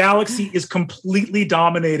then the galaxy is completely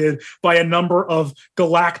dominated by a number of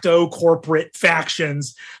galacto corporate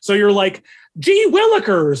factions. So you're like, gee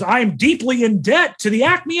willikers, I'm deeply in debt to the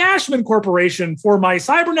Acme Ashman Corporation for my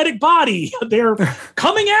cybernetic body. They're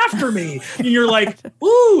coming after me. And you're like,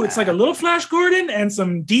 ooh, it's like a little Flash Gordon and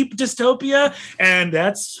some deep dystopia. And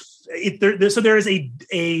that's it. So there is I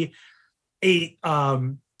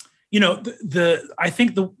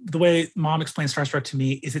think the way Mom explains Star Trek to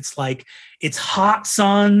me is it's hot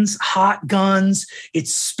suns, hot guns,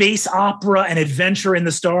 it's space opera and adventure in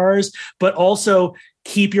the stars, but also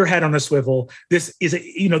keep your head on a swivel. This is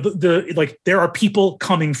there are people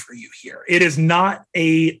coming for you here. It is not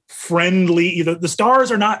a friendly, the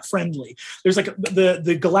stars are not friendly. There's like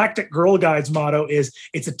the Galactic Girl Guide's motto is,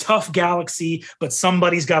 it's a tough galaxy, but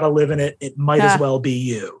somebody's got to live in it. It might as well be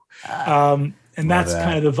you. And that's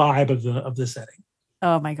kind of the vibe of the setting.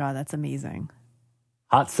 Oh my God, that's amazing.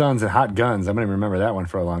 Hot suns and hot guns. I'm going to remember that one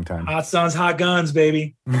for a long time. Hot suns, hot guns,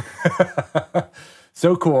 baby.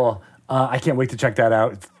 So cool. I can't wait to check that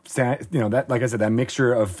out. That, like I said, that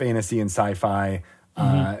mixture of fantasy and sci-fi,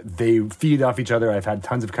 they feed off each other. I've had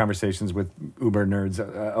tons of conversations with uber nerds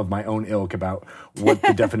of my own ilk about what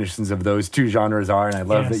the definitions of those two genres are. And I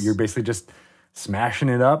love that you're basically just smashing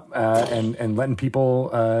it up and letting people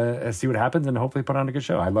see what happens and hopefully put on a good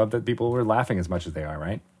show. I love that people were laughing as much as they are,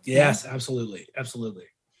 right? Yes, absolutely. Absolutely.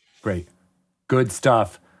 Great. Good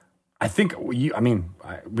stuff. I think we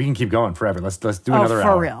can keep going forever. Let's do another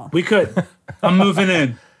hour. For real. We could. I'm moving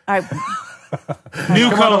in. New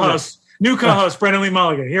co-host, Brennan Lee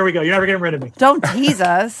Mulligan. Here we go. You're never getting rid of me. Don't tease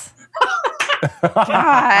us.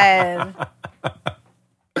 God.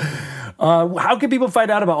 How can people find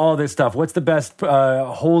out about all this stuff? What's the best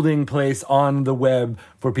holding place on the web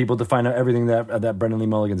for people to find out everything that Brennan Lee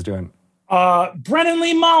Mulligan's doing? Brennan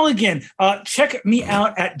Lee Mulligan. Check me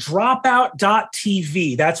out at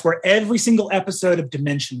dropout.tv. That's where every single episode of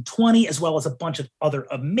Dimension 20, as well as a bunch of other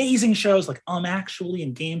amazing shows like Actually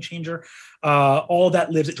and Game Changer, all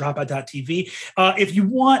that lives at dropout.tv. If you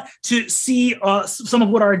want to see some of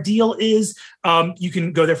what our deal is, you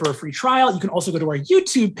can go there for a free trial. You can also go to our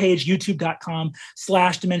YouTube page,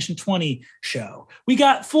 youtube.com/Dimension20 show. We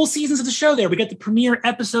got full seasons of the show there. We got the premiere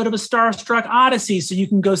episode of A Starstruck Odyssey, so you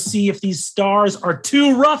can go see if these stars are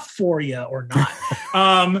too rough for you or not.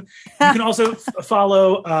 You can also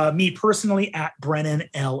follow me personally at Brennan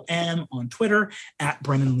LM on Twitter, at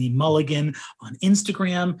Brennan Lee Mulligan on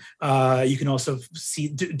Instagram. You can also see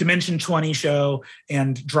Dimension 20 show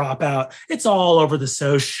and Dropout. It's all over the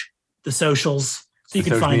socials. So you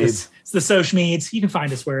can find us. It's the social medias. You can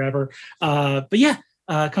find us wherever. But yeah,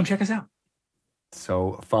 come check us out.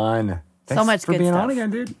 So fun. Thanks so much for good being stuff. on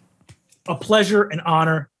again, dude. A pleasure and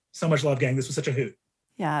honor. So much love, gang. This was such a hoot.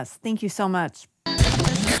 Yes. Thank you so much.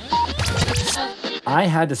 I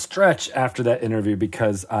had to stretch after that interview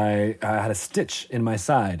because I had a stitch in my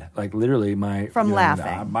side. Like literally From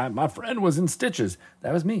laughing. My friend was in stitches.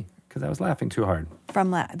 That was me because I was laughing too hard.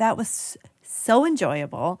 That was so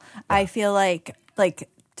enjoyable. I feel like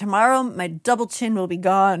tomorrow my double chin will be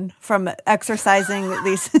gone from exercising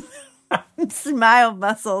these smile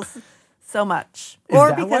muscles so much.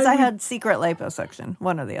 Or because I had secret liposuction,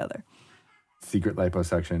 one or the other. Secret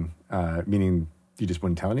liposuction, meaning you just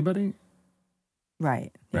wouldn't tell anybody?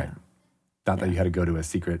 Right. Right. Yeah. Not that you had to go to a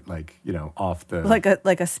secret, off the...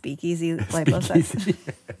 Like a speakeasy liposuction.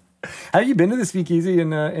 Have you been to the speakeasy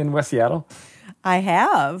in West Seattle? I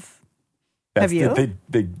have. Have you?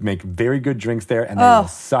 They make very good drinks there, and they will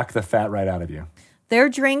suck the fat right out of you. Their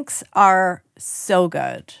drinks are so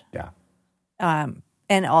good. Yeah.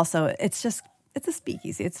 And also, it's a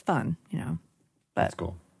speakeasy. It's fun, But that's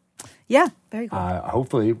cool. Yeah, very cool.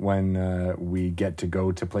 Hopefully, when we get to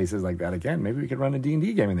go to places like that again, maybe we could run a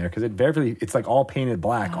D&D game in there because it's like all painted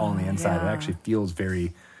black all on the inside. Yeah. It actually feels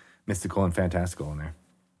very mystical and fantastical in there.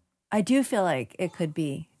 I do feel like it could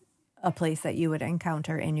be a place that you would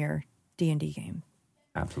encounter in your D&D game.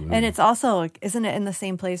 Absolutely. And it's also, isn't it in the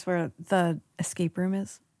same place where the escape room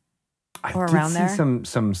is? Or I around did there? see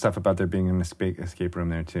some stuff about there being an escape room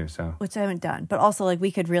there too. So Which I haven't done. But also,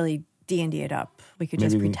 we could really D&D it up. We could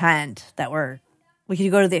just pretend that we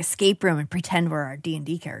could go to the escape room and pretend we're our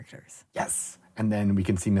D&D characters. yes. and then we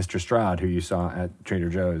can see Mr. Strahd, who you saw at Trader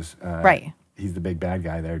Joe's. Right. He's the big bad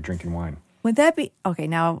guy there drinking wine. Would that be okay?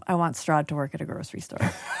 Now I want Strahd to work at a grocery store.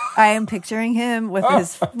 I am picturing him with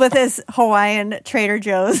his Hawaiian Trader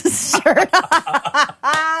Joe's shirt.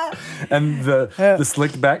 And the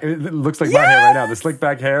slicked back, it looks like my hair right now. The slicked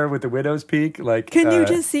back hair with the widow's peak. Like, Can you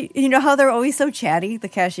just see? You know how they're always so chatty, the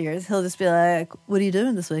cashiers? He'll just be like, "What are you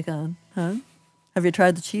doing this weekend? Huh? Have you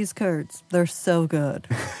tried the cheese curds? They're so good."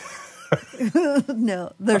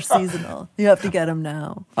 No, they're seasonal. You have to get them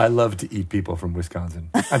now. I love to eat people from Wisconsin.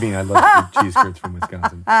 I mean, I love to eat cheese curds from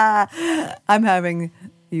Wisconsin. I'm having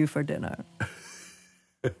you for dinner.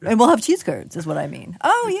 And we'll have cheese curds, is what I mean.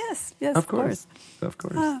 Oh, yes, Of course.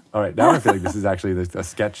 All right, now I feel like this is actually a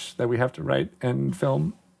sketch that we have to write and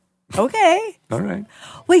film. Okay. All right.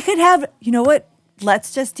 We could have, you know what?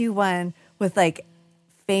 Let's just do one with like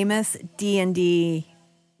famous D&D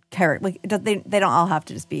character. Like they don't all have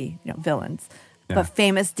to just be, villains, but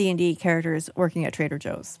famous D&D characters working at Trader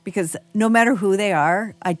Joe's, because no matter who they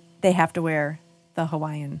are, they have to wear the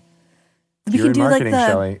Hawaiian. We You're can in do marketing, like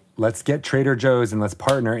Shelley. Let's get Trader Joe's and let's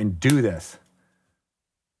partner and do this.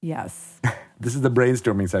 Yes. This is the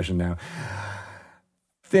brainstorming session now.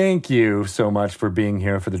 Thank you so much for being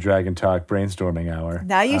here for the Dragon Talk brainstorming hour.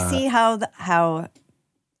 Now you see how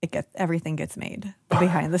everything gets made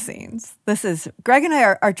behind the scenes. This is Greg and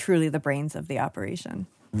I are truly the brains of the operation.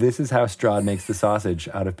 This is how Strahd makes the sausage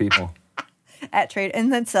out of people.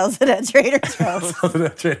 And then sells it at Trader Joe's.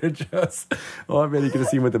 At Trader Joe's. Oh man, you could have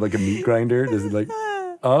seen with like a meat grinder. There's like,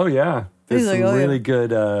 oh yeah, there's some really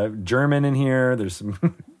good German in here. There's some.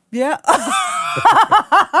 Yeah.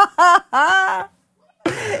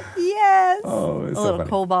 Yes. Oh, it's a so little funny.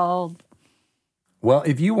 cobalt. Well,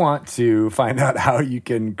 if you want to find out how you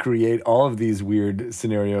can create all of these weird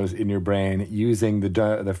scenarios in your brain using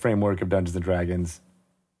the framework of Dungeons & Dragons,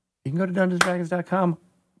 you can go to DungeonsDragons.com.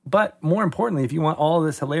 But more importantly, if you want all of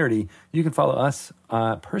this hilarity, you can follow us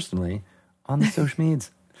personally on the social medias.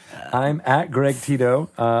 I'm at Greg Tito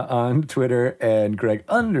on Twitter and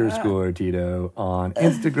Greg_Tito on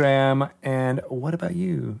Instagram. And what about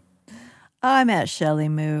you? I'm at Shelly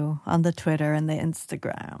Moo on the Twitter and the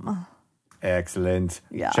Instagram. Excellent.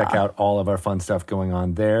 Yeah. Check out all of our fun stuff going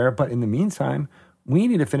on there. But in the meantime, we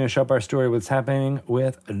need to finish up our story. What's happening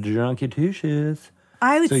with Drunky Tushes?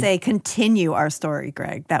 I would say continue our story,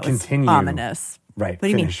 Greg. That was ominous. Right. What do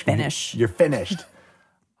you mean finish? You're finished.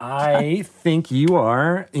 I think you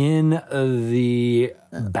are in the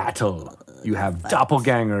battle. You have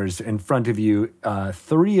doppelgangers in front of you.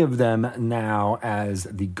 3 of them now, as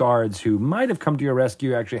the guards who might have come to your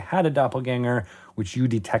rescue actually had a doppelganger, which you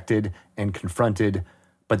detected and confronted,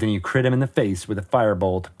 but then you crit him in the face with a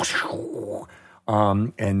firebolt.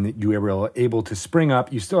 And you were able to spring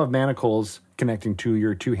up. You still have manacles connecting to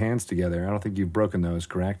your 2 hands together. I don't think you've broken those,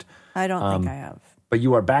 correct? I don't think I have. But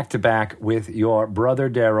you are back to back with your brother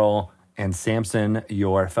Daryl and Samson,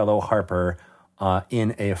 your fellow Harper,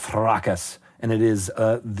 in a fracas. And it is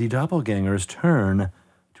the doppelganger's turn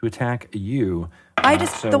to attack you.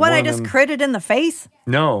 The one I just critted in the face?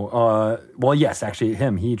 No. Well, yes, actually,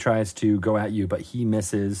 him. He tries to go at you, but he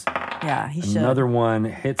misses. Yeah, he should. Another one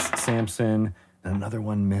hits Samson, and another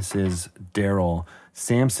one misses Daryl.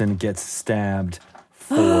 Samson gets stabbed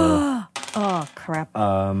for oh, crap.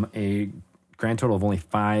 A grand total of only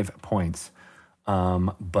 5 points.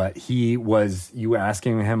 But you were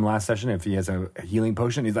asking him last session if he has a healing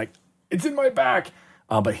potion. He's like, it's in my back.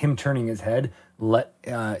 But him turning his head let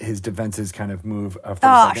his defenses kind of move for a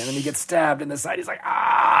second. And then he gets stabbed in the side. He's like,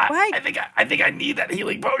 I think I need that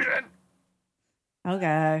healing potion.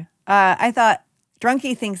 Okay. I thought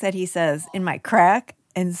Drunky thinks that he says in my crack.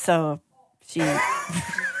 And so she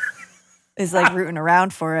is like rooting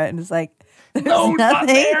around for it and is like, there's nothing. Not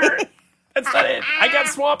there. That's not it. I got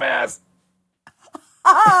swamp ass.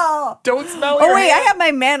 Oh, don't smell your wait, hand. I have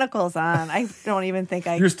my manacles on. I don't even think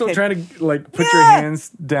I. You're still trying to like put your hands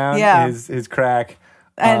down his crack.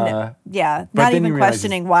 And not even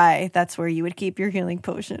questioning why. That's where you would keep your healing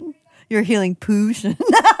potion. Your healing potion.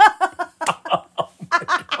 Oh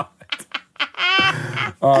my God.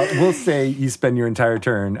 We'll say you spend your entire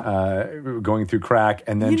turn going through crack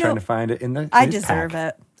and then trying to find it in the. I deserve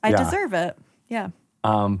it. I deserve it. Yeah.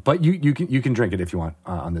 But you can drink it if you want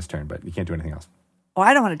on this turn, but you can't do anything else. Oh,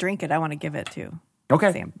 I don't want to drink it. I want to give it to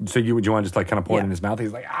Sam. So would you want to just like kind of pour it in his mouth?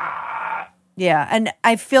 He's like, ah. Yeah, and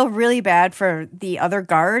I feel really bad for the other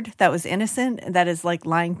guard that was innocent, that is like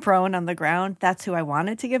lying prone on the ground. That's who I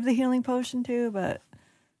wanted to give the healing potion to, but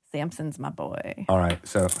Samson's my boy. All right,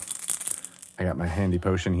 so I got my handy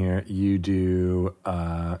potion here. You do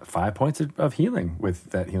 5 points of healing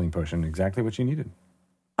with that healing potion. Exactly what you needed.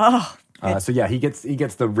 Oh, So yeah, he gets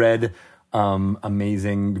the red,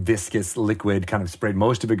 amazing viscous liquid kind of sprayed.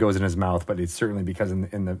 Most of it goes in his mouth, but it's certainly because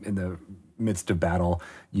in the midst of battle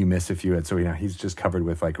you miss a few. So he's just covered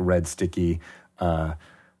with like red sticky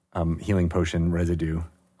healing potion residue.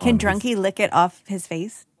 Can Drunky lick it off his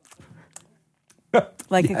face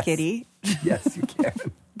like a kitty? Yes, you can.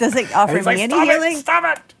 Does it offer He's me like, any stop healing? it!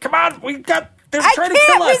 Stop it! Come on, they're I trying to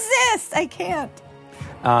kill can't us. resist. I can't.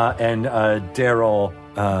 And Daryl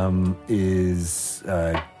is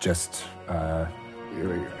just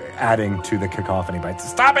adding to the cacophony by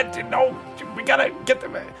stop it! No, we gotta get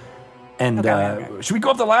them. And Okay. should we go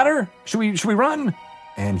up the ladder? Should we run?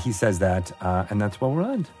 And he says that, and that's where we'll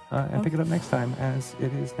end. And pick it up next time, as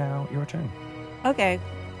it is now your turn. Okay.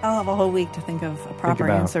 I'll have a whole week to think of a proper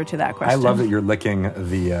answer to that question. I love that you're licking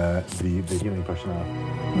the healing potion off.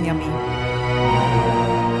 Yummy.